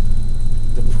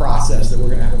 the process that we're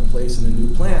going to have in place in the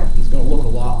new plant is going to look a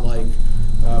lot like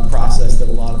a process that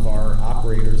a lot of our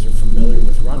operators are familiar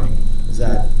with running. Is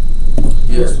that?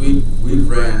 Yes, we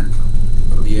ran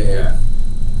a BAF,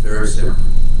 very similar.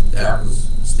 That was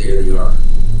state of the art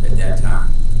at that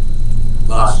time.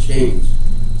 Lots changed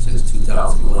since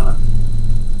 2011.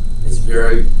 It's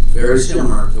very, very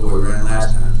similar to what we ran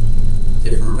last time.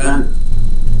 Different vendor.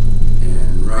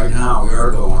 And right now we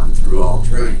are going through all the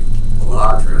training, a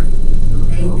lot of training. We're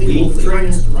paying people to train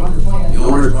us to run the plant. The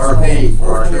owners are paying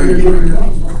for our training right now.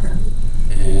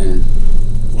 And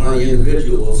one of the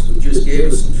individuals who just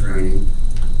gave us some training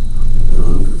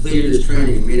completed his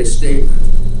training and made a statement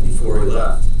before he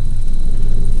left.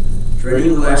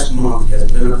 Training last month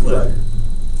has been a pleasure.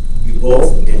 You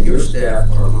both and your staff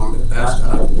are among the best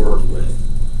I've worked with.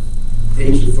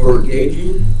 Thank you for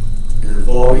engaging and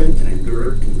involving and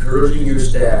encouraging your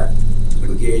staff to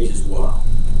engage as well.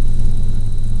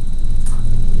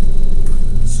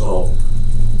 So,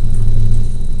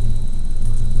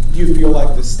 Do you feel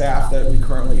like the staff that we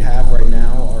currently have right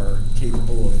now are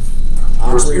capable of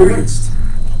we're operating? experienced.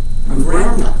 We've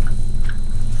ran them.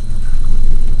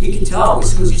 He could tell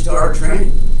as soon as he started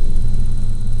training.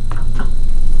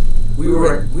 We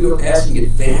were asking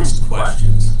advanced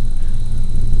questions.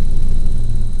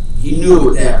 He knew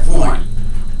at that point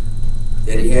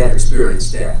that he had experienced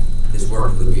staff. this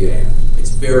work with the VA.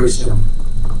 It's very simple.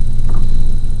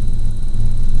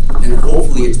 And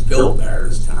hopefully it's built better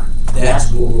this time.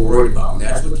 That's what we're worried about, and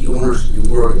that's what the owners should be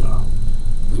worried about.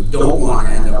 We don't want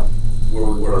to end up where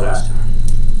we were last time.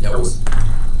 That was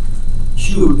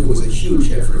huge. It was a huge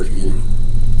hit for the community.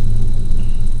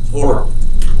 It's horrible.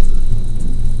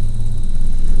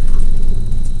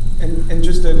 And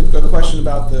just a question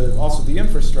about also the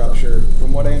infrastructure.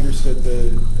 From what I understood,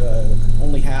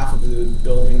 only half of the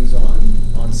buildings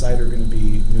on site are going to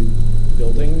be new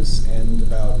buildings, and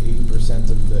about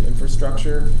 80% of the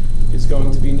infrastructure is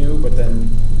going to be new. But then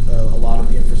a lot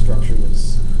of the infrastructure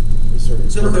was sort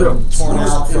of torn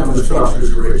out from the infrastructure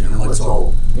is original. It's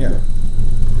all yeah,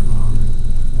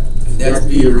 and that's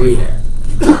being rehab.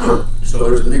 So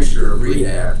there's a mixture of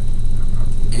rehab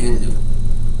and new.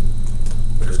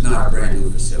 But it's not a brand new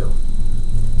facility.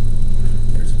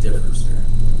 There's a difference there.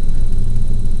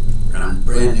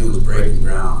 Brand new is breaking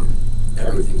ground and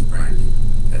everything's brand new.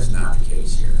 That's not the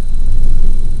case here.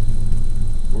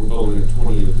 We're building a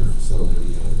 20-acre facility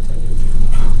in 10 years.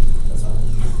 That's not.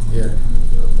 yeah.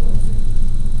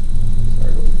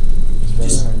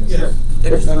 I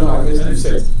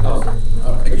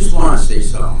just want to say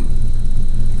something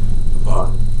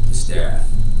about the staff.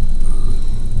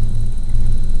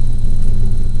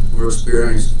 We're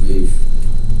experienced. We've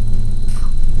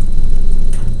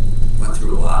went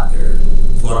through a lot there.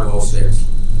 Flood of 06.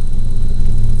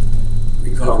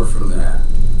 Recovered from that.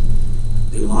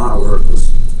 The amount of work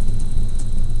was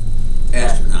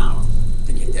astronomical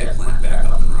to get that plant back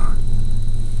up and running.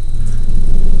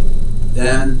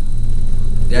 Then,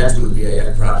 that's when the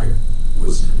BAF project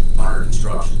was under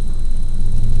construction.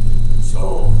 So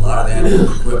a lot of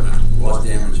that equipment was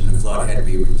damaged and the flood had to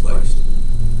be replaced.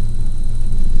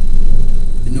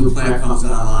 The new plant comes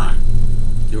online.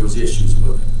 There was issues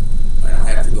with it. I don't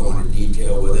have to go into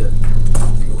detail with it. I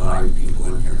think a lot of you people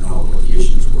in here know what the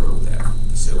issues were with that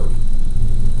facility.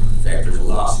 In fact, there's a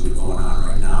lawsuit going on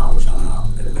right now, which I'm not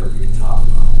at liberty to talk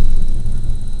about.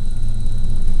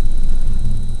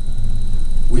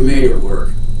 We made it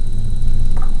work.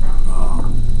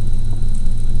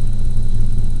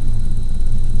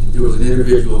 There was an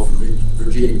individual from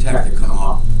Virginia Tech that come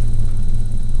up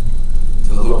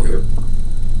to look at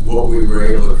what we were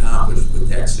able to accomplish with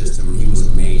that system, and he was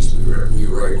amazed we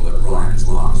were able to run it as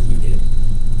long as we did.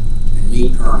 And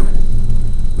meet permit.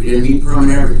 We didn't meet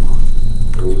permit every month,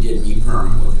 but we did meet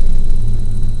permit with it.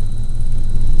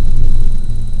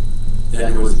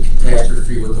 Then there was a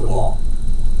catastrophe with the wall.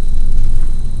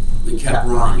 We kept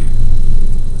running it.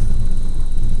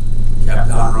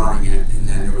 Kept on running it, and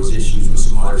then there was issues with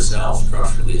some other cells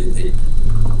structurally that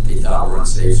they thought were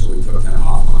unsafe, so we took them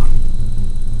offline.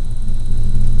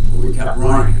 But we kept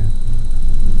running it.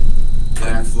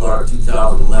 Then flood of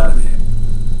 2011 hit.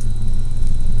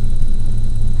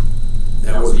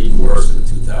 That was even worse than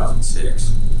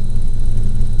 2006.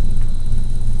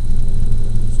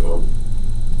 So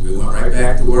we went right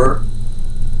back to work,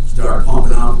 started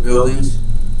pumping out the buildings,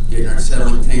 getting our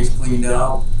settling tanks cleaned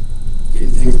out, getting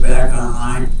things back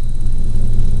online,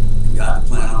 and got the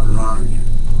plant up and running again.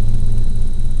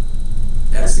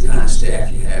 That's the kind of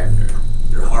staff you have there.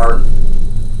 They're hardened.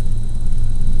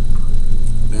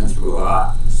 Been through a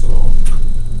lot, so.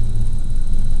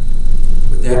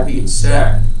 With that being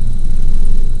said,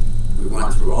 we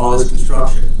went through all this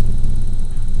construction.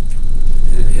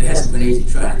 And it hasn't been easy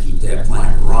trying to keep that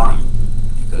plant running,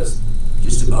 because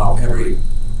just about every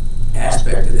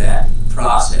aspect of that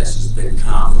process has been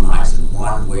compromised in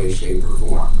one way, shape, or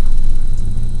form.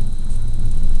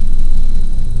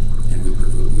 And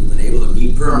we've been able to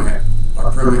meet permit.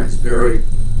 Our permit is very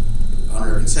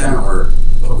under consent order,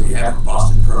 but we haven't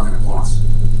busted permit once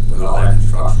with all that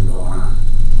construction going on.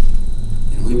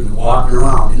 And we've been walking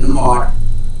around in the mud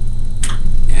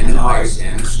and the ice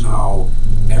and the snow.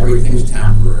 Everything's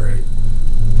temporary.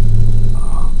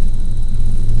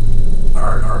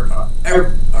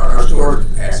 Our storage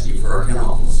capacity for our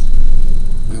chemicals.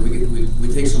 I mean,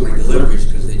 we take so many deliveries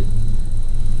because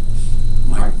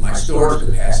my storage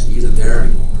capacity isn't there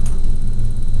anymore.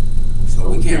 So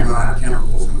we can't run out of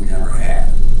chemicals, and we never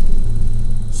have.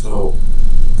 So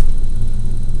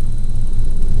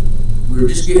we were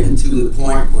just getting to the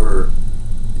point where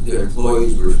the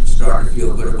employees were starting to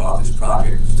feel good about this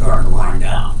project, starting to wind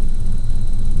down,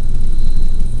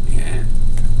 and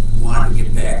wanted to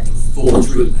get back to full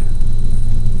treatment,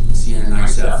 seeing a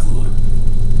nice effluent.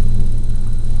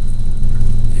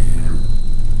 And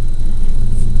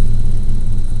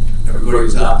everybody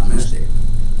was optimistic,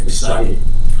 excited.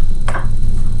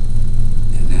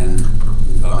 And then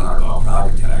we found out about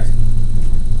projectizing.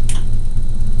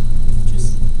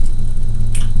 Just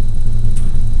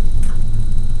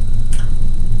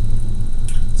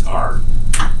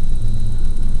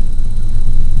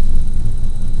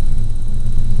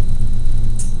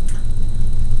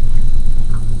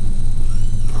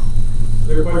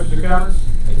questions or comments?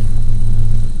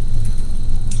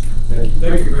 Thank you.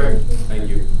 Thank you, Greg. Thank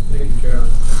you. Thank you, Charles.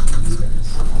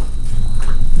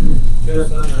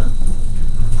 Just on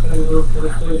any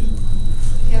legislation.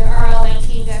 We have RL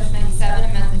 19-97,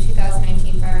 amend the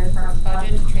 2019 fire department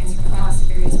budget to transfer funds to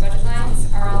various budget lines.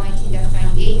 RL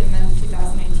 19-98, amend the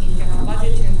 2019 general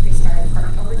budget to increase fire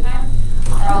department overtime.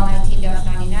 RL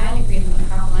 19-99, agreement with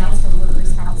compliance for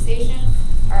workers' compensation.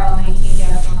 RL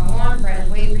 19-101,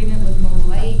 right-of-way agreement with Mobile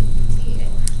Light, I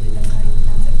believe that's how you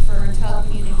pronounce it, for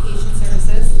telecommunication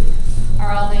services.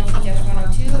 RL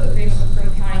 19-102, agreement with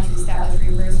Broome County to establish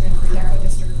reimbursement for DECO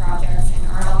district projects. And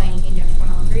RL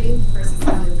 19-103, First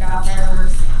Assembly of God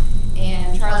fireworks.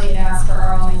 And Charlie had asked for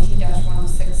RL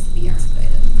 19-106 to be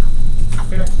expedited.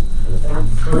 Okay.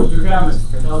 Questions or comments?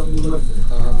 Councilman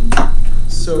Livingston.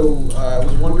 So I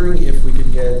was wondering if we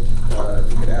could get, if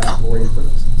we could ask Lori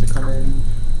Cliff to come in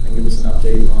and give us an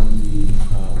update on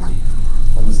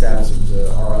the status of the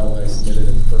RL I submitted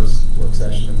in the first work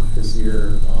session of this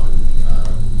year on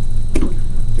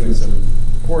doing some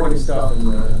recording stuff and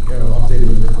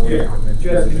updating the recording Yeah. equipment.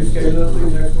 Jess, can you schedule that for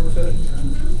the next work session?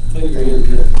 I thought you were going to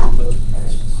do that through the budget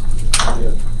process.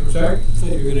 I'm sorry? I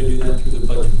thought you were going to do that through the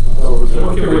budget Oh, process.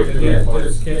 okay, wait, then, yeah,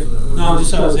 just cancel it. No, I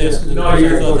was asking. No,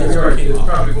 you're, I thought that's you're what right, came it's up.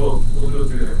 probably, we'll do it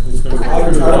through there.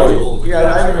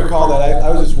 I didn't recall that. I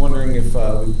was just wondering if,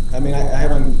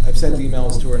 I've sent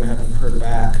emails to her and I haven't heard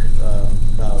back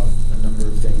about a number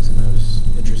of things, and I was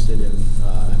interested in,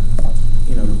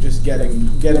 just getting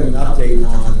an update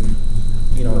on,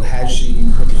 has she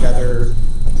put together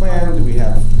a plan? Do we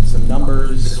have some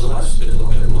numbers? At one of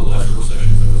the last work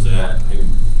sessions I was at, I'm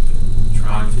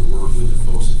trying to work with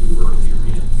the folks who work with the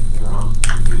arena forum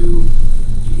to do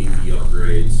the AV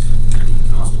upgrades in the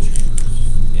council chambers,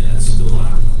 and that's still an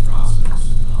ongoing process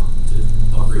to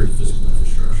upgrade the physical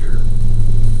infrastructure,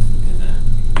 and then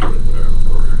whatever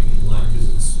programming you like, because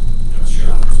it's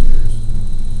shot upstairs.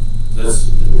 So that's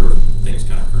where things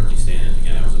kind of currently stand. And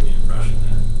again, I was under the impression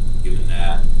that given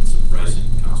that some pricing,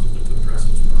 council would to address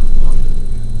this part of the budget.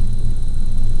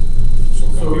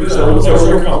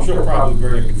 She'll probably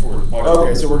bring it before the budget.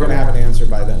 Okay, so we're going to have an answer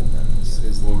by then.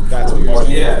 That's what you're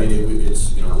saying? Yeah, I mean,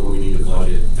 it's, what do we need to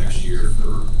budget next year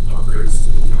for upgrades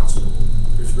to the council?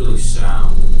 There's really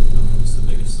sound. It's the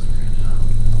biggest thing right now.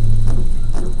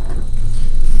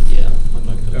 Yeah, I'm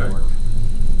not going to work.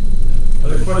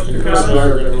 Other questions or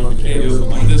comments? Can't do it, but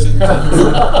mine doesn't.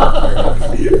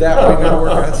 That might not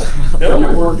work out. That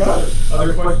might work out.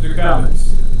 Other questions or comments?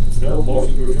 No,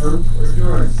 motion to adjourn? We're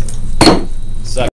adjourned.